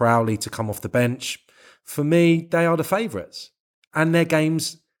 Crowley to come off the bench. For me, they are the favourites. And their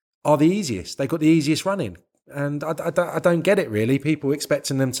games are the easiest. They've got the easiest running. And I don't get it, really. People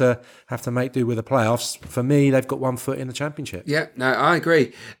expecting them to have to make do with the playoffs. For me, they've got 1 foot in the Championship. Yeah, no, I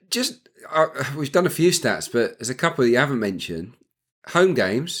agree. We've done a few stats, but there's a couple that you haven't mentioned. Home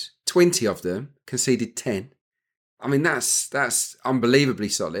games, 20 of them, conceded 10. I mean, that's unbelievably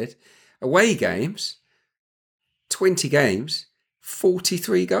solid. Away games, 20 games,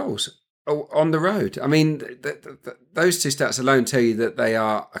 43 goals on the road. I mean, those two stats alone tell you that they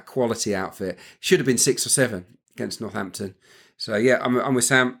are a quality outfit. Should have been 6 or 7 against Northampton. So, yeah, I'm with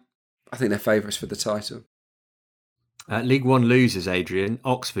Sam. I think they're favourites for the title. League One losers, Adrian.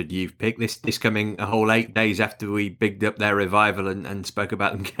 Oxford you've picked. This coming a whole 8 days after we bigged up their revival and spoke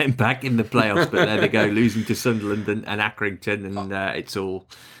about them getting back in the playoffs. But there they go, losing to Sunderland and Accrington. And it's all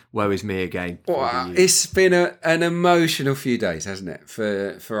woe is me again. Well, it's been an emotional few days, hasn't it,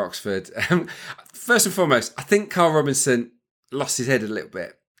 for Oxford? First and foremost, I think Carl Robinson lost his head a little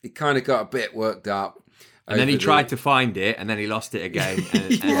bit. He kind of got a bit worked up. And then he tried to find it, and then he lost it again, and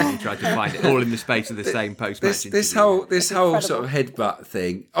then he tried to find it, all in the space of the same post-match interview. This whole sort of headbutt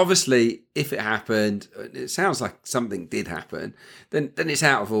thing, obviously, if it happened, it sounds like something did happen, then it's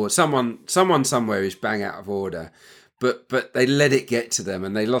out of order. Someone somewhere is bang out of order. But they let it get to them,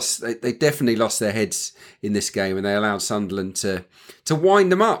 and they definitely lost their heads in this game, and they allowed Sunderland to wind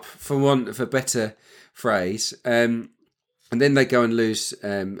them up, for want of a better phrase. And then they go and lose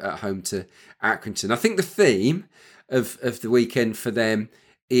at home to Accrington. I think the theme of the weekend for them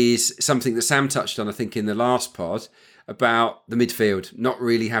is something that Sam touched on, I think, in the last pod, about the midfield, not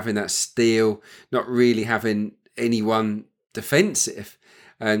really having that steel, not really having anyone defensive.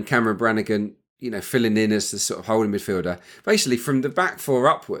 And Cameron Brannigan, filling in as the sort of holding midfielder. Basically, from the back 4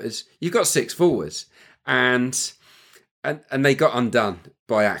 upwards, you've got 6 forwards. And they got undone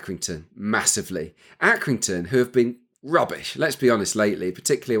by Accrington massively. Accrington, who have been rubbish, let's be honest, lately,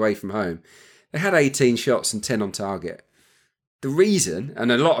 particularly away from home. They had 18 shots and 10 on target. The reason,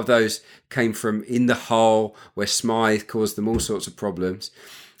 and a lot of those came from in the hole where Smythe caused them all sorts of problems,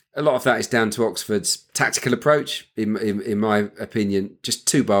 a lot of that is down to Oxford's tactical approach, in my opinion. Just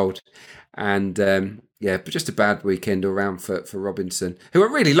too bold. And but just a bad weekend all round for Robinson, who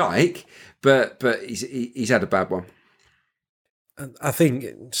I really like, but he's had a bad one. I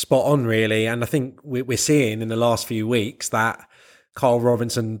think spot on, really. And I think we're seeing in the last few weeks that Carl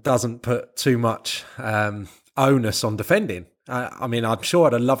Robinson doesn't put too much onus on defending. I mean, I'm sure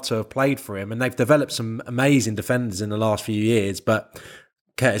I'd have loved to have played for him, and they've developed some amazing defenders in the last few years, but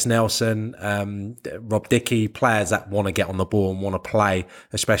Curtis Nelson, Rob Dickey, players that want to get on the ball and want to play,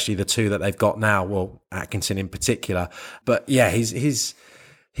 especially the two that they've got now, well, Atkinson in particular. But yeah, his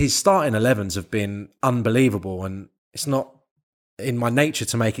starting 11s have been unbelievable, and it's not in my nature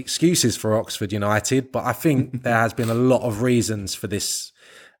to make excuses for Oxford United, but I think there has been a lot of reasons for this,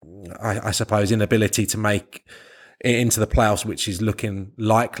 I suppose, inability to make it into the playoffs, which is looking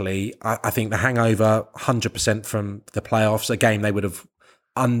likely. I think the hangover 100% from the playoffs, a game they would have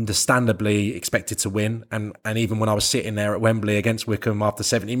understandably expected to win, and even when I was sitting there at Wembley against Wycombe after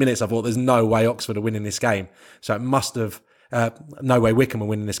 70 minutes, I thought there's no way Oxford are winning this game. So it must have no way Wycombe are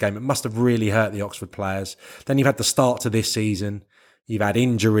winning this game. It must have really hurt the Oxford players. Then you've had the start to this season. You've had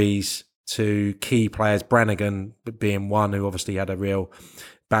injuries to key players, Brannigan being one, who obviously had a real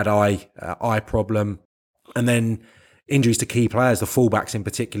bad eye problem. And then injuries to key players, the fullbacks in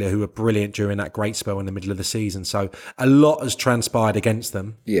particular, who were brilliant during that great spell in the middle of the season. So a lot has transpired against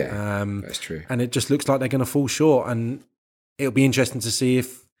them. Yeah, that's true. And it just looks like they're going to fall short. And it'll be interesting to see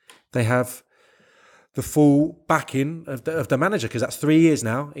if they have the full backing of the manager, because that's 3 years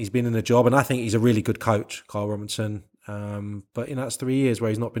now he's been in the job, and I think he's a really good coach, Carl Robinson. But that's 3 years where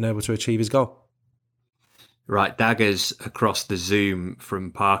he's not been able to achieve his goal. Right, daggers across the Zoom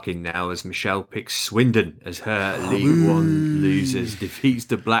from Parkin now as Michelle picks Swindon as her League One losers. Defeats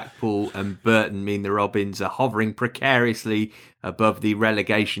to Blackpool and Burton mean the Robins are hovering precariously above the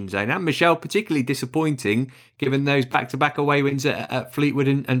relegation zone. And Michelle, particularly disappointing given those back-to-back away wins at Fleetwood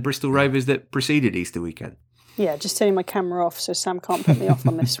and Bristol Rovers that preceded Easter weekend. Yeah, just turning my camera off so Sam can't put me off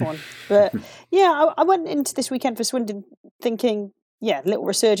on this one. But yeah, I went into this weekend for Swindon thinking, little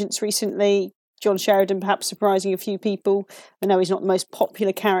resurgence recently. John Sheridan perhaps surprising a few people. I know he's not the most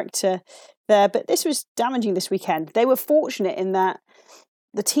popular character there, but this was damaging this weekend. They were fortunate in that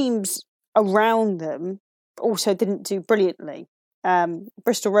the teams around them also didn't do brilliantly.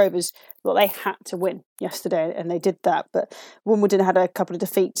 Bristol Rovers, they had to win yesterday, and they did that. But Wimbledon had a couple of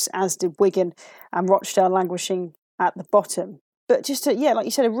defeats, as did Wigan, and Rochdale languishing at the bottom. But just, like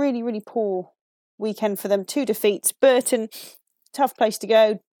you said, a really, really poor weekend for them. 2 defeats. Burton, tough place to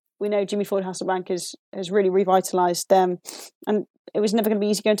go. We know Jimmy Floyd Hasselbank has really revitalised them, and it was never going to be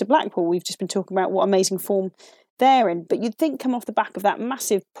easy going to Blackpool. We've just been talking about what amazing form they're in. But you'd think, come off the back of that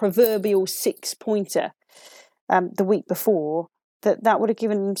massive proverbial 6-pointer the week before, that would have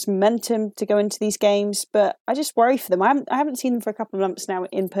given them some momentum to go into these games. But I just worry for them. I haven't seen them for a couple of months now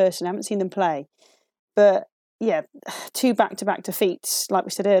in person. I haven't seen them play. But 2 back-to-back defeats, like we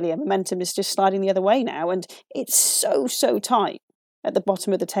said earlier, momentum is just sliding the other way now, and it's so tight at the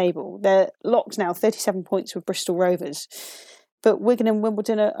bottom of the table. They're locked now, 37 points with Bristol Rovers. But Wigan and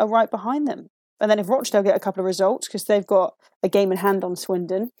Wimbledon are right behind them. And then if Rochdale get a couple of results, because they've got a game in hand on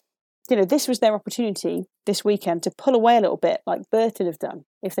Swindon, this was their opportunity this weekend to pull away a little bit, like Burton have done,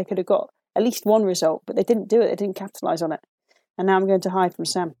 if they could have got at least one result. But they didn't do it. They didn't capitalise on it. And now I'm going to hide from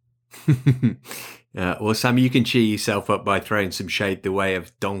Sam. Well, Sam, you can cheer yourself up by throwing some shade the way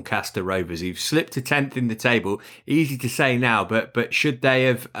of Doncaster Rovers, who've slipped to 10th in the table. Easy to say now, but should they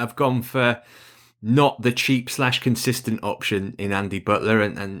have gone for not the cheap/consistent option in Andy Butler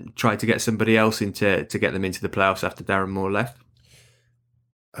and tried to get somebody else in to get them into the playoffs after Darren Moore left?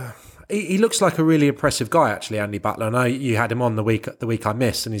 He looks like a really impressive guy, actually, Andy Butler. I know you had him on the week I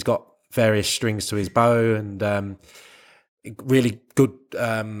missed, and he's got various strings to his bow, and really good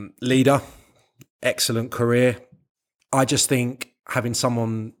leader, excellent career. I just think having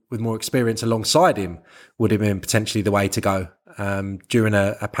someone with more experience alongside him would have been potentially the way to go. During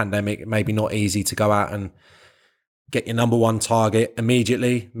a pandemic, maybe not easy to go out and get your number one target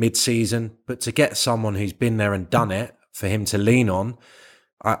immediately, mid-season, but to get someone who's been there and done it, for him to lean on,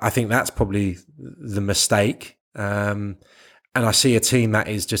 I think that's probably the mistake. And I see a team that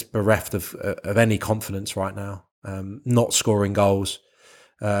is just bereft of any confidence right now. Not scoring goals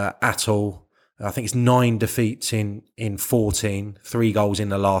at all. I think it's 9 defeats in 14, 3 goals in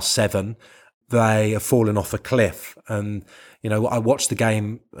the last 7. They have fallen off a cliff. And, I watched the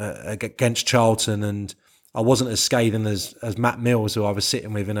game against Charlton, and I wasn't as scathing as Matt Mills, who I was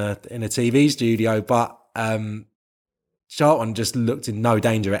sitting with in a TV studio, but Charlton just looked in no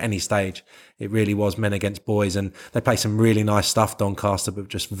danger at any stage. It really was men against boys, and they play some really nice stuff, Doncaster, but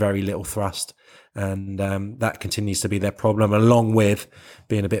just very little thrust. And that continues to be their problem, along with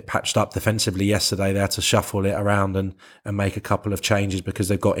being a bit patched up defensively yesterday. They had to shuffle it around and make a couple of changes because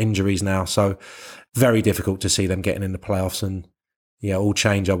they've got injuries now. So very difficult to see them getting in the playoffs, and all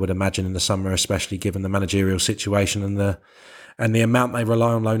change, I would imagine, in the summer, especially given the managerial situation and the amount they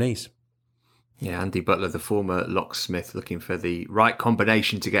rely on loanees. Yeah, Andy Butler, the former locksmith, looking for the right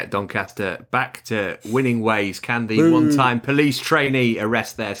combination to get Doncaster back to winning ways. Can the one-time police trainee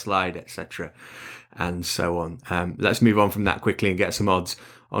arrest their slide, etc., and so on. Let's move on from that quickly and get some odds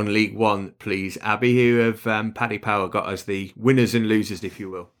on League One, please. Abby, who have Paddy Power got as the winners and losers, if you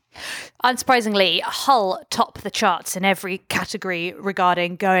will? Unsurprisingly, Hull top the charts in every category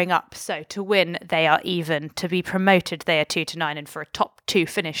regarding going up. So to win, they are even. To be promoted, they are 2-9. And for a top 2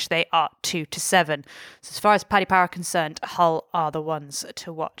 finish, they are 2-7. So as far as Paddy Power are concerned, Hull are the ones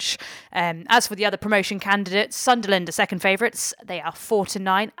to watch. As for the other promotion candidates, Sunderland are second favourites. They are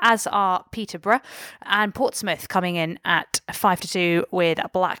 4-9, as are Peterborough. And Portsmouth coming in at 5-2 with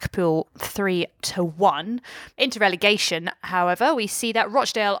Blackpool 3-1. Into relegation, however, we see that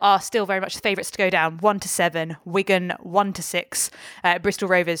Rochdale are still very much the favourites to go down, 1-7, Wigan 1-6, Bristol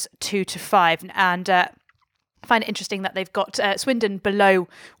Rovers 2-5, and I find it interesting that they've got Swindon below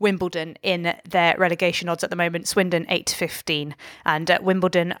Wimbledon in their relegation odds at the moment. Swindon 8-15 and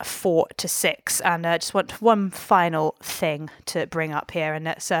Wimbledon 4-6. And just want one final thing to bring up here, and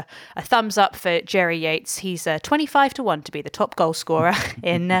that's a thumbs up for Jerry Yates. He's 25-1 to be the top goal scorer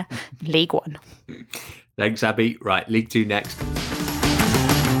in League One. Thanks, Abby. Right, League Two next.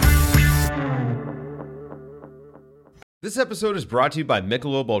 This episode is brought to you by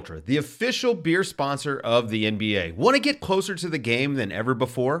Michelob Ultra, the official beer sponsor of the NBA. Want to get closer to the game than ever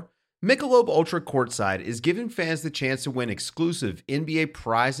before? Michelob Ultra Courtside is giving fans the chance to win exclusive NBA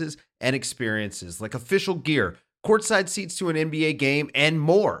prizes and experiences like official gear, courtside seats to an NBA game, and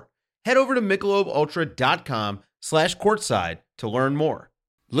more. Head over to MichelobUltra.com/courtside to learn more.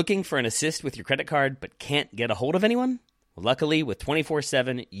 Looking for an assist with your credit card but can't get a hold of anyone? Well, luckily, with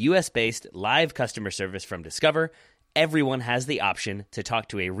 24/7 US-based live customer service from Discover, everyone has the option to talk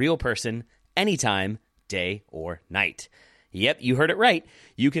to a real person anytime, day or night. Yep, you heard it right.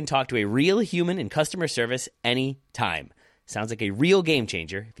 You can talk to a real human in customer service anytime. Sounds like a real game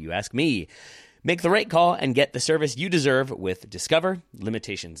changer, if you ask me. Make the right call and get the service you deserve with Discover.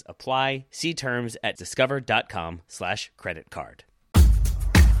 Limitations apply. See terms at discover.com/creditcard.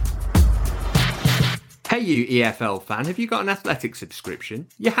 Hey you EFL fan, have you got an Athletic subscription?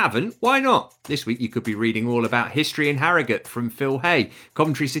 You haven't? Why not? This week you could be reading all about history in Harrogate from Phil Hay,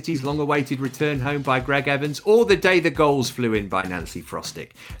 Coventry City's long-awaited return home by Greg Evans, or the day the goals flew in by Nancy Frostick.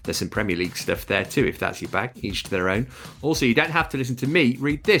 There's some Premier League stuff there too, if that's your bag, each to their own. Also, you don't have to listen to me,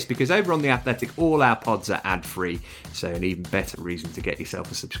 read this, because over on The Athletic, all our pods are ad-free, so an even better reason to get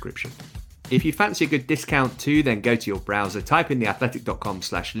yourself a subscription. If you fancy a good discount too, then go to your browser, type in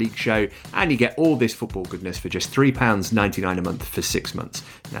theathletic.com/league show, and you get all this football goodness for just £3.99 a month for 6 months.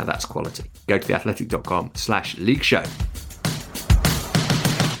 Now that's quality. Go to theathletic.com/league show.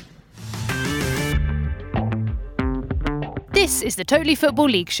 This is the Totally Football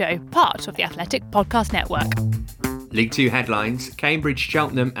League Show, part of the Athletic Podcast Network. League Two headlines. Cambridge,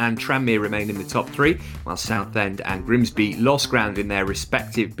 Cheltenham and Tranmere remain in the top 3, while Southend and Grimsby lost ground in their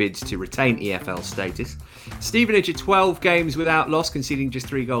respective bids to retain EFL status. Stevenage are 12 games without loss, conceding just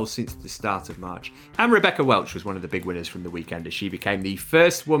 3 goals since the start of March. And Rebecca Welch was one of the big winners from the weekend, as she became the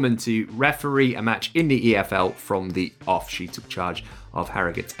first woman to referee a match in the EFL from the off. She took charge of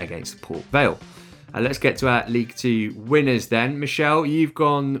Harrogate against Port Vale. Let's get to our League Two winners then. Michelle, you've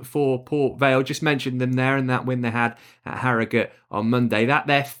gone for Port Vale. Just mentioned them there and that win they had at Harrogate on Monday. That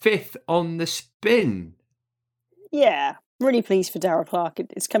they're 5th on the spin. Yeah, really pleased for Darrell Clarke.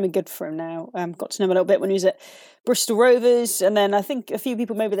 It's coming good for him now. Got to know him a little bit when he was at Bristol Rovers. And then I think a few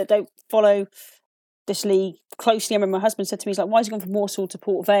people maybe that don't follow this league closely. I remember my husband said to me, he's like, why has he gone from Walsall to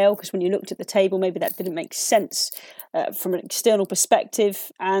Port Vale? Because when you looked at the table, maybe that didn't make sense from an external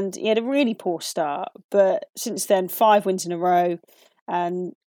perspective. And he had a really poor start. But since then, 5 wins in a row.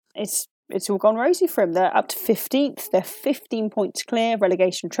 And it's all gone rosy for him. They're up to 15th. They're 15 points clear,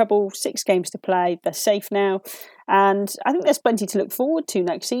 relegation trouble, 6 games to play. They're safe now. And I think there's plenty to look forward to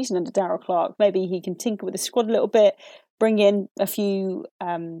next season under Darrell Clarke. Maybe he can tinker with the squad a little bit, bring in a few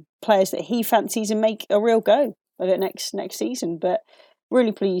players that he fancies and make a real go of it next season. But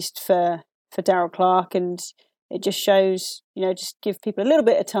really pleased for Darrell Clarke, and it just shows, just give people a little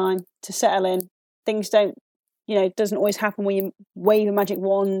bit of time to settle in. Things don't, it doesn't always happen when you wave a magic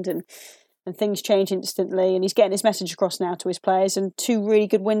wand and and things change instantly, and he's getting his message across now to his players, and 2 really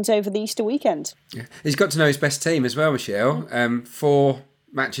good wins over the Easter weekend. Yeah. He's got to know his best team as well, Michelle. 4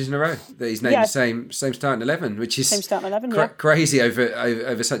 matches in a row that he's named the same starting 11, which is same starting 11, crazy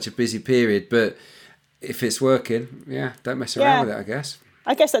over such a busy period. But if it's working, don't mess around with it, I guess.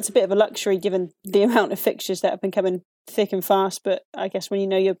 I guess that's a bit of a luxury given the amount of fixtures that have been coming thick and fast. But I guess when you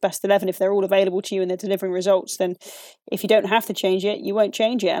know your best 11, if they're all available to you and they're delivering results, then if you don't have to change it, you won't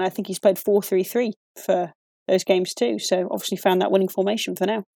change it. And I think he's played 4-3-3 for those games too. So obviously found that winning formation for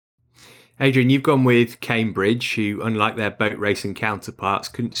now. Adrian, you've gone with Cambridge, who, unlike their boat racing counterparts,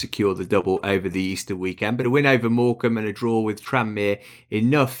 couldn't secure the double over the Easter weekend, but a win over Morecambe and a draw with Tranmere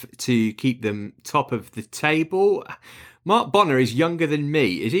enough to keep them top of the table. Mark Bonner is younger than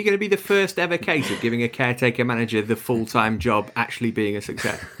me. Is he going to be the first ever case of giving a caretaker manager the full-time job actually being a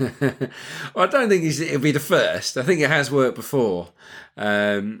success? Well, I don't think it'll be the first. I think it has worked before.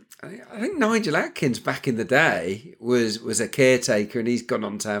 I think Nigel Atkins back in the day was a caretaker, and he's gone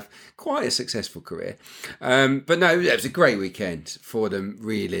on to have quite a successful career. But no, it was a great weekend for them,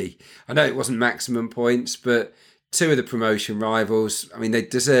 really. I know it wasn't maximum points, but 2 of the promotion rivals, I mean, they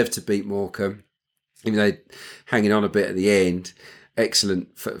deserved to beat Morecambe. Even though hanging on a bit at the end,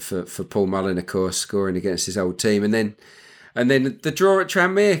 excellent for Paul Mullin, of course, scoring against his old team, and then the draw at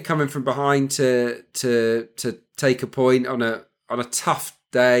Tranmere, coming from behind to take a point on a tough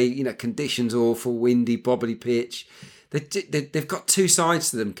day. You know, conditions awful, windy, bobbly pitch. They've got 2 sides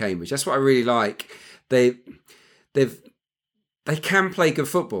to them, Cambridge. That's what I really like. They can play good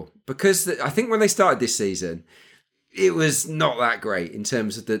football, because I think when they started this season, it was not that great in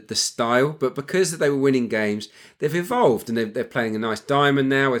terms of the style, but because they were winning games, they've evolved, and they're playing a nice diamond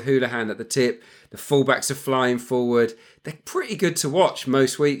now with Houlihan at the tip. The fullbacks are flying forward. They're pretty good to watch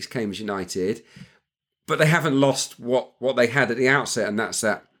most weeks, Cambridge United, but they haven't lost what they had at the outset, and that's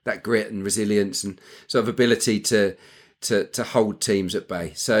that grit and resilience and sort of ability to hold teams at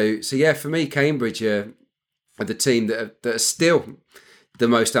bay. So yeah, for me, Cambridge are the team that are still the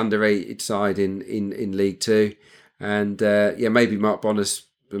most underrated side in League Two. And maybe Mark Bonner's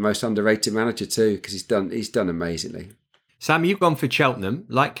the most underrated manager too, because he's done amazingly. Sam, you've gone for Cheltenham.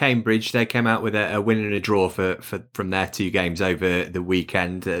 Like Cambridge, they came out with a win and a draw from their 2 games over the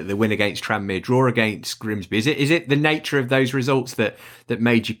weekend. The win against Tranmere, draw against Grimsby. Is it the nature of those results that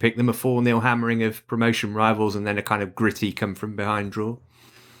made you pick them? A 4-0 hammering of promotion rivals, and then a kind of gritty come from behind draw?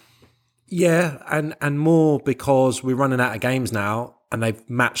 Yeah, and more because we're running out of games now, and they've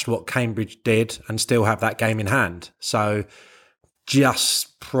matched what Cambridge did and still have that game in hand. So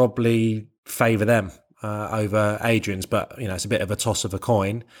just probably favour them over Adrian's, but it's a bit of a toss of a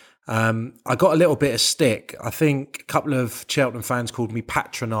coin. I got a little bit of stick. I think a couple of Cheltenham fans called me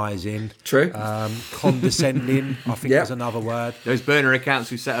patronising. True. Condescending, I think was another word. Those burner accounts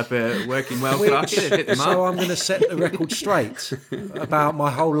who set up a working well class. So I'm going to set the record straight about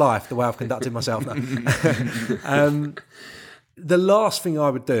my whole life, the way I've conducted myself now. The last thing I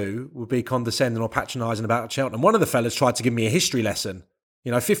would do would be condescending or patronising about Cheltenham. One of the fellas tried to give me a history lesson.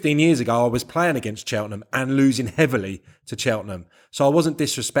 15 years ago, I was playing against Cheltenham and losing heavily to Cheltenham. So I wasn't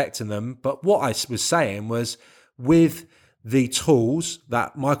disrespecting them. But what I was saying was, with the tools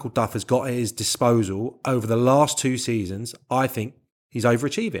that Michael Duff has got at his disposal over the last 2 seasons, I think he's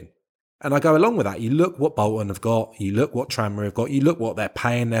overachieving. And I go along with that. You look what Bolton have got. You look what Tranmere have got. You look what they're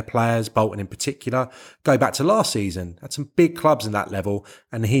paying their players, Bolton in particular. Go back to last season. Had some big clubs in that level,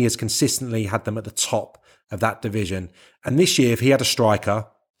 and he has consistently had them at the top of that division. And this year, if he had a striker,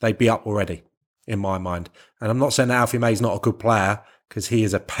 they'd be up already, in my mind. And I'm not saying that Alfie May's not a good player, because he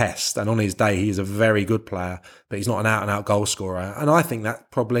is a pest. And on his day, he is a very good player, but he's not an out-and-out goal scorer. And I think that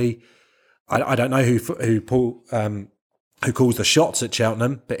probably, I don't know who calls the shots at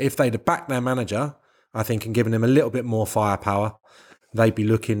Cheltenham, but if they'd have backed their manager, I think, and given him a little bit more firepower, they'd be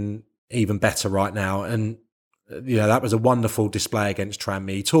looking even better right now. And, that was a wonderful display against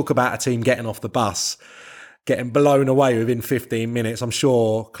Tranmere. You talk about a team getting off the bus, getting blown away within 15 minutes. I'm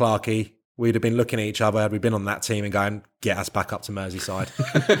sure, Clarkey, we'd have been looking at each other had we been on that team and going, get us back up to Merseyside,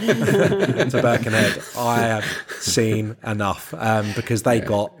 to Birkenhead. I have seen enough, because they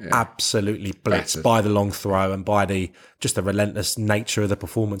got absolutely blitzed by the long throw and by the relentless nature of the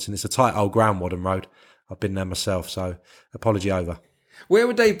performance. And it's a tight old ground, Wadham Road. I've been there myself, so apology over. Where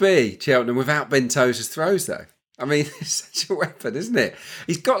would they be, Cheltenham, without Ben Tozer's throws, though? I mean, it's such a weapon, isn't it?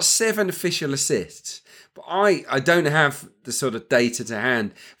 He's got 7 official assists. But I don't have the sort of data to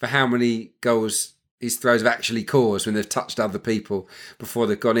hand for how many goals his throws have actually caused when they've touched other people before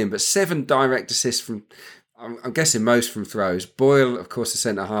they've gone in. But 7 direct assists from, I'm guessing most from throws. Boyle, of course, the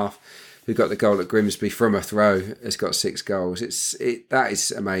centre-half, who got the goal at Grimsby from a throw, has got 6 goals. That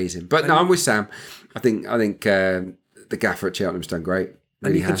is amazing. But no, I'm with Sam. I think the gaffer at Cheltenham's done great.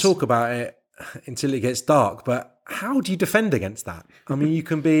 And you can talk about it until it gets dark, but how do you defend against that? I mean, you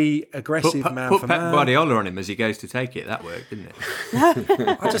can be aggressive man for man. Put Pep Guardiola on him as he goes to take it. That worked, didn't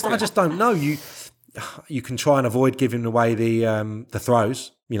it? I just don't know. You can try and avoid giving away the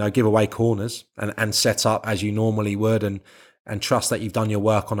throws, give away corners and set up as you normally would and trust that you've done your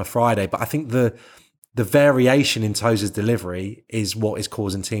work on a Friday. But I think the variation in Tozer's delivery is what is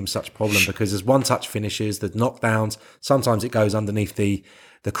causing teams such problem, because there's one-touch finishes, there's knockdowns. Sometimes it goes underneath the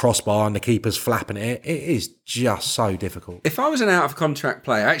crossbar and the keeper's flapping it. It is just so difficult. If I was an out-of-contract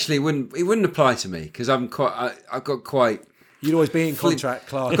player, actually, it wouldn't apply to me, because I've got quite... You'd always be in contract,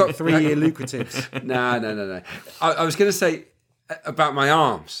 Clark. I've got 3-year lucratives. No. I was going to say about my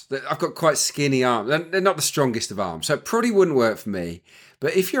arms, that I've got quite skinny arms. They're not the strongest of arms, so it probably wouldn't work for me.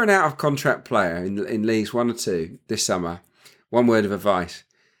 But if you're an out-of-contract player in Leagues 1 or 2 this summer, one word of advice,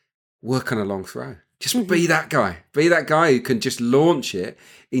 work on a long throw. Just be that guy. Be that guy who can just launch it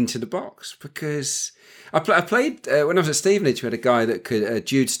into the box. Because I played, when I was at Stevenage, we had a guy that could,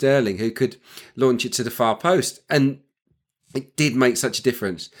 Jude Sterling, who could launch it to the far post. And it did make such a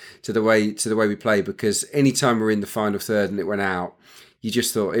difference to the way we play, because any time we're in the final third and it went out, you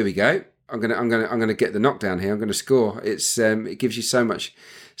just thought, here we go. I'm gonna get the knockdown here. I'm gonna score. It gives you so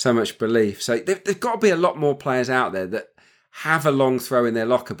much belief. So there've got to be a lot more players out there that have a long throw in their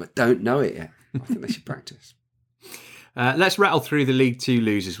locker but don't know it yet. I think they should practice. Let's rattle through the League Two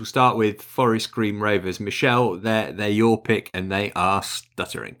losers. We'll start with Forest Green Rovers. Michelle, they're your pick and they are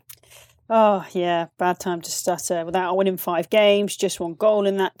stuttering. Oh, yeah, bad time to stutter. Without winning 5 games, just 1 goal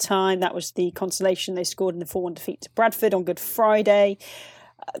in that time. That was the consolation they scored in the 4-1 defeat to Bradford on Good Friday.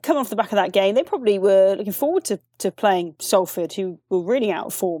 Coming off the back of that game, they probably were looking forward to playing Salford, who were really out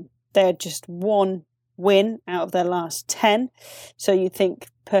of form. They had just 1 win out of their last 10. So you'd think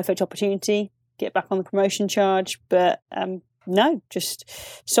perfect opportunity, get back on the promotion charge. But no, just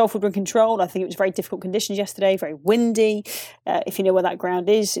Salford were in control. I think it was very difficult conditions yesterday, very windy. If you know where that ground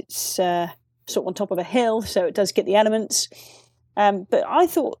is, it's sort of on top of a hill, so it does get the elements. But I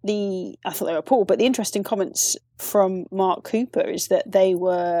thought they were poor. But the interesting comments from Mark Cooper is that they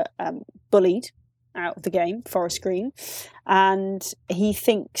were bullied out of the game, Forest Green, and he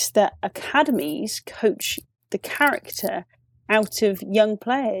thinks that academies coach the character out of young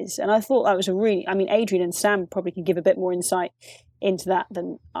players. And I thought that was Adrian and Sam probably can give a bit more insight into that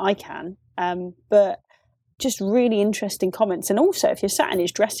than I can. But just really interesting comments. And also, if you're sat in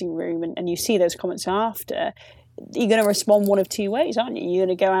his dressing room and you see those comments after, you're going to respond one of 2 ways, aren't you? You're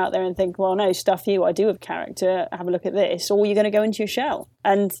going to go out there and think, well, no, stuff you, I do have character, have a look at this. Or you're going to go into your shell.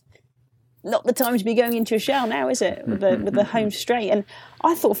 And not the time to be going into a shell now, is it? With the home straight. And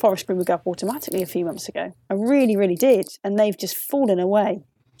I thought Forest Green would go up automatically a few months ago. I really, really did. And they've just fallen away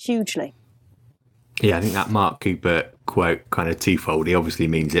hugely. Yeah, I think that Mark Cooper quote kind of twofold. He obviously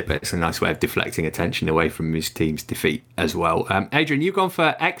means it, but it's a nice way of deflecting attention away from his team's defeat as well. Adrian, you've gone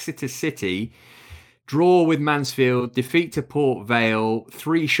for Exeter City. Draw with Mansfield, defeat to Port Vale,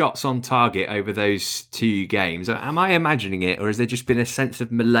 3 shots on target over those 2 games. Am I imagining it, or has there just been a sense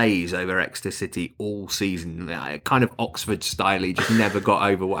of malaise over Exeter City all season? Kind of Oxford style, just never got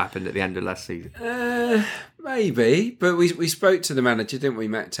over what happened at the end of last season. Maybe, but we spoke to the manager, didn't we,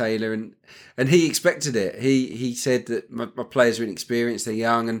 Matt Taylor, and he expected it. He said that my players are inexperienced, they're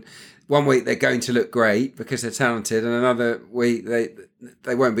young, and one week they're going to look great because they're talented, and another week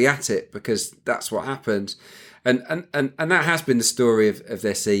they won't be at it because that's what happens. And that has been the story of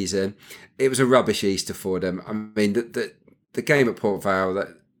their season. It was a rubbish Easter for them. I mean, the game at Port Vale, that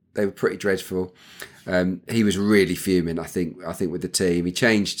they were pretty dreadful. He was really fuming, I think with the team. He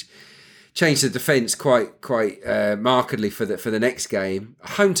changed the defence quite markedly for the next game.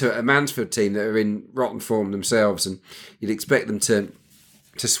 Home to a Mansfield team that are in rotten form themselves, and you'd expect them to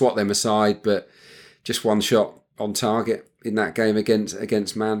swat them aside, but just 1 shot on target in that game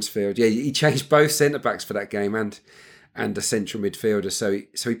against Mansfield. Yeah, he changed both centre-backs for that game and a central midfielder.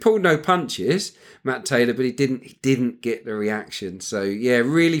 So he pulled no punches, Matt Taylor, but he didn't get the reaction. So yeah,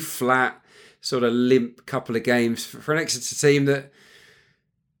 really flat, sort of limp couple of games for an Exeter team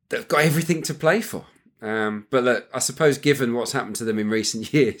that've got everything to play for. But look, I suppose given what's happened to them in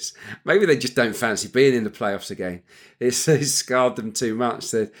recent years, maybe they just don't fancy being in the playoffs again. It's scarred them too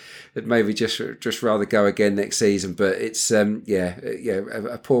much. They'd maybe just rather go again next season. But it's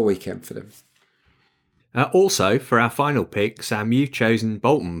a poor weekend for them. Also, for our final pick, Sam, you've chosen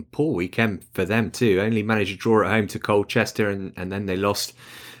Bolton. Poor weekend for them too. Only managed to draw at home to Colchester, and then they lost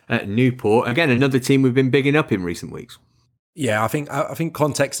at Newport. Again, another team we've been bigging up in recent weeks. Yeah, I think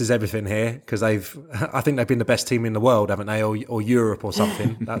context is everything here, because I think they've been the best team in the world, haven't they, or Europe or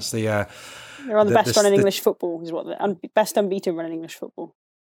something. That's the they're on the best run in English football, is what the best unbeaten run in English football.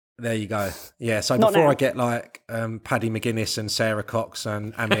 There you go. Yeah, so Not before now. I get like Paddy McGuinness and Sarah Cox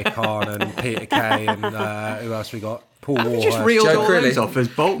and Amir Khan and Peter Kay and who else we got? Paul Warhurst. Just reeled all those off as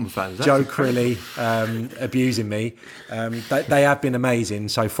Bolton fans. Joe Crilly abusing me. They have been amazing.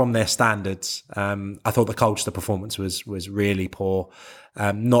 So from their standards, I thought the Colchester performance was really poor.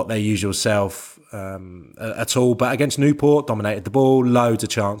 Not their usual self at all. But against Newport, dominated the ball, loads of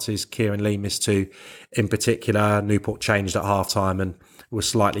chances. Kieran Lee missed 2 in particular. Newport changed at half-time and was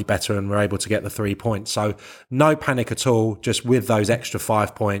slightly better and were able to get the 3 points. So no panic at all. Just with those extra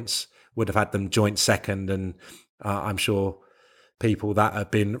 5 points, would have had them joint second, and I'm sure people that have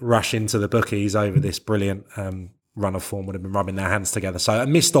been rushing to the bookies over this brilliant run of form would have been rubbing their hands together. So a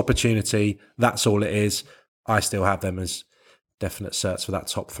missed opportunity, that's all it is. I still have them as definite certs for that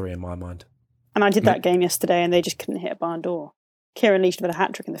top 3 in my mind. And I did that game yesterday, and they just couldn't hit a barn door. Kieran Lee should have had a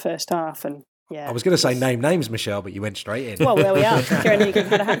hat-trick in the first half, and yeah. I was going to say name names, Michelle, but you went straight in. Well, there we are. Kieran Lee could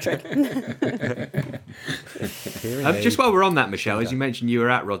have had a hat-trick. Just while we're on that, Michelle, as you mentioned, you were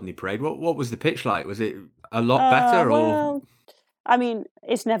at Rodney Parade. What was the pitch like? Was it a lot better? Well, I mean,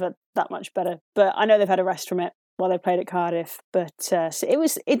 it's never that much better. But I know they've had a rest from it while they played at Cardiff. But so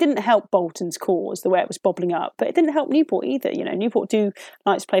it didn't help Bolton's cause the way it was bobbling up. But it didn't help Newport either. You know, Newport do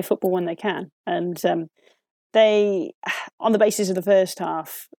like to play football when they can, and they, on the basis of the first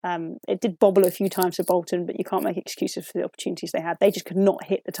half, it did bobble a few times for Bolton, but you can't make excuses for the opportunities they had. They just could not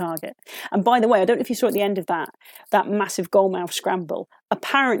hit the target. And by the way, I don't know if you saw at the end of that massive goalmouth scramble,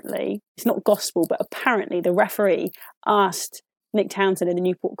 apparently, it's not gospel, but apparently the referee asked Nick Townsend in the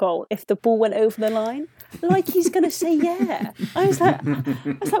Newport goal if the ball went over the line, like he's going to say yeah. I was like,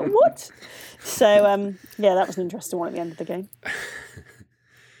 what? So, yeah, that was an interesting one at the end of the game.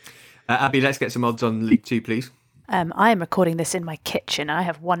 Abby, let's get some odds on League 2, please. I am recording this in my kitchen. I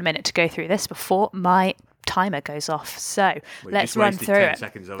have 1 minute to go through this before my timer goes off. So let's run through it.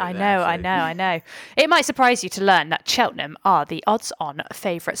 I know. It might surprise you to learn that Cheltenham are the odds-on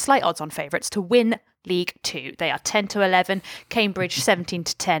favourites, slight odds-on favourites to win League 2. They are 10-11, Cambridge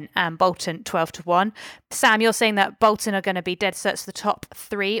 17-10, and Bolton 12-1. Sam, you're saying that Bolton are going to be dead certs for the top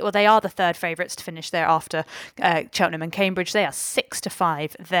 3, or they are the third favourites to finish there after Cheltenham and Cambridge. They are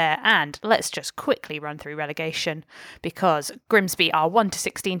 6-5 there. And let's just quickly run through relegation, because Grimsby are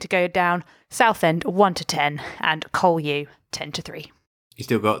 1-16 to go down, Southend 1-10, and Collieu 10-3. You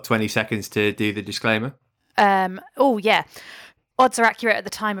still got 20 seconds to do the disclaimer. Oh yeah. Odds are accurate at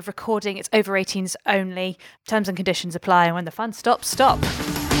the time of recording. It's over 18s only. Terms and conditions apply, and when the fun stops, stop.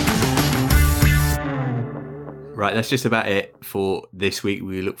 Right, that's just about it for this week.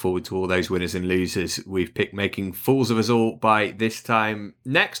 We look forward to all those winners and losers we've picked making fools of us all by this time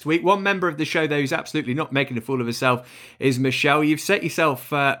next week. One member of the show, though, who's absolutely not making a fool of herself is Michelle. You've set yourself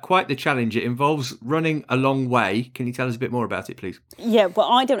quite the challenge. It involves running a long way. Can you tell us a bit more about it, please? Yeah,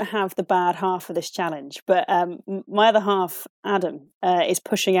 well, I don't have the bad half of this challenge, but my other half, Adam, is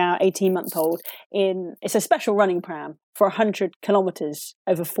pushing our 18-month-old in, it's a special running pram for 100 kilometres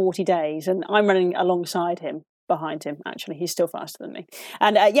over 40 days, and I'm running alongside him. Behind him, actually. He's still faster than me.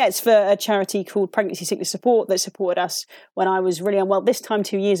 And yeah, it's for a charity called Pregnancy Sickness Support that supported us when I was really unwell. This time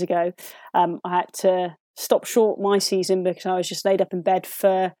 2 years ago, I had to stop short my season because I was just laid up in bed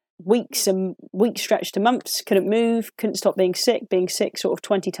for weeks and weeks stretched to months, couldn't move, couldn't stop being sick sort of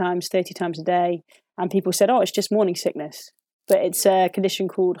 20 times, 30 times a day. And people said, oh, it's just morning sickness. But it's a condition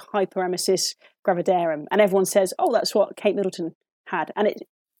called hyperemesis gravidarum. And everyone says, oh, that's what Kate Middleton had. And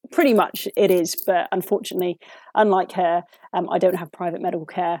pretty much it is, but unfortunately, unlike her, I don't have private medical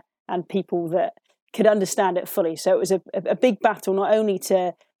care and people that could understand it fully. So it was a big battle, not only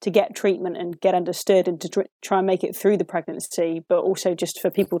to get treatment and get understood and to try and make it through the pregnancy, but also just for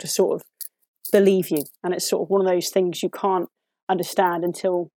people to sort of believe you. And it's sort of one of those things you can't understand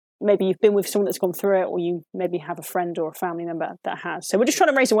until maybe you've been with someone that's gone through it, or you maybe have a friend or a family member that has. So we're just trying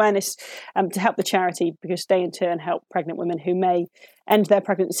to raise awareness to help the charity, because they in turn help pregnant women who may end their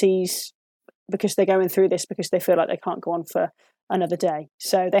pregnancies because they're going through this because they feel like they can't go on for another day.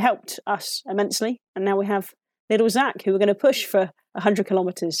 So they helped us immensely. And now we have little Zach, who we're going to push for 100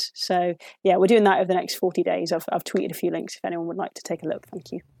 kilometres. So yeah, we're doing that over the next 40 days. I've tweeted a few links if anyone would like to take a look.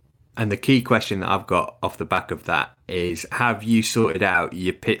 Thank you. And the key question that I've got off the back of that is, have you sorted out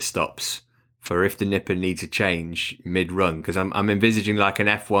your pit stops for if the nipper needs a change mid-run? Because I'm envisaging like an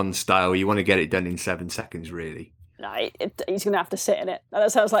F1 style, you want to get it done in 7 seconds, really. he's going to have to sit in it.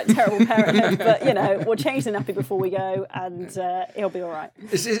 That sounds like terrible parenting, but we'll change the nappy before we go, and he'll be all right.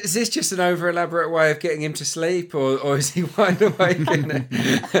 Is this just an over elaborate way of getting him to sleep, or is he wide awake?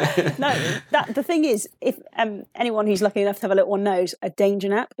 No, the thing is, if anyone who's lucky enough to have a little one knows, a danger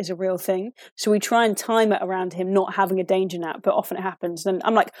nap is a real thing. So we try and time it around him not having a danger nap, but often it happens. And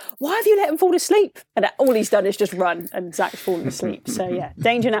I'm like, why have you let him fall asleep? And all he's done is just run, and Zach's fallen asleep. So yeah,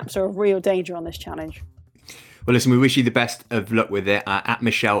 danger naps are a real danger on this challenge. Well, listen, we wish you the best of luck with it. At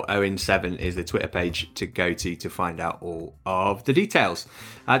Michelle07 is the Twitter page to go to find out all of the details.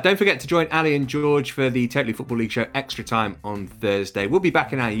 Don't forget to join Ali and George for the Totally Football League show Extra Time on Thursday. We'll be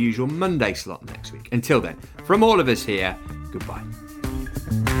back in our usual Monday slot next week. Until then, from all of us here, goodbye.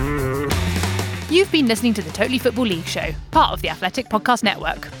 You've been listening to the Totally Football League show, part of the Athletic Podcast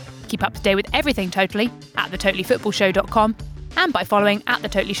Network. Keep up to date with everything Totally at thetotallyfootballshow.com and by following at The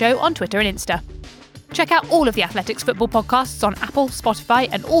Totally Show on Twitter and Insta. Check out all of the Athletics football podcasts on Apple, Spotify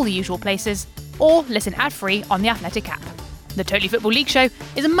and all the usual places, or listen ad-free on the Athletic app. The Totally Football League show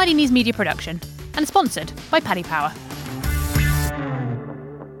is a Muddy Knees media production and sponsored by Paddy Power.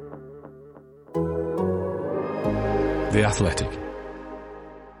 The Athletic.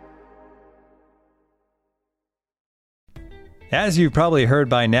 As you've probably heard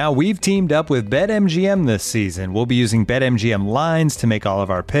by now, we've teamed up with BetMGM this season. We'll be using BetMGM lines to make all of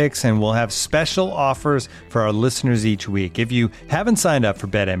our picks, and we'll have special offers for our listeners each week. If you haven't signed up for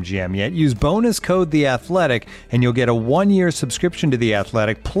BetMGM yet, use bonus code The Athletic, and you'll get a 1-year subscription to The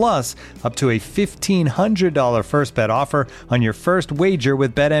Athletic, plus up to a $1,500 first bet offer on your first wager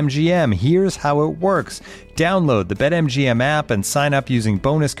with BetMGM. Here's how it works. Download the BetMGM app and sign up using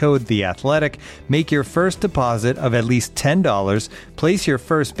bonus code The Athletic. Make your first deposit of at least $10. Place your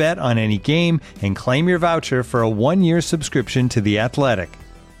first bet on any game and claim your voucher for a 1-year subscription to The Athletic.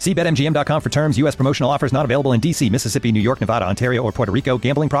 See BetMGM.com for terms. U.S. promotional offers not available in D.C., Mississippi, New York, Nevada, Ontario, or Puerto Rico.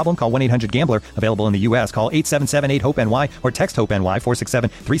 Gambling problem? Call 1-800-GAMBLER. Available in the U.S. Call 877-8-HOPE-NY or text HOPE-NY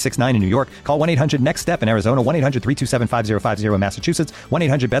 467-369 in New York. Call 1-800-NEXT-STEP in Arizona. 1-800-327-5050 in Massachusetts.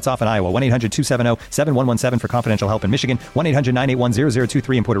 1-800-BETS-OFF in Iowa. 1-800-270-7117 for confidential help in Michigan.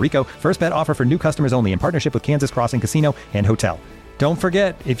 1-800-981-0023 in Puerto Rico. First bet offer for new customers only in partnership with Kansas Crossing Casino and Hotel. Don't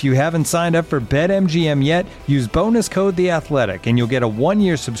forget, if you haven't signed up for BetMGM yet, use bonus code The Athletic, and you'll get a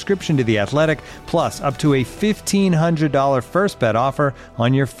 1-year subscription to The Athletic, plus up to a $1,500 first bet offer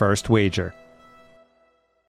on your first wager.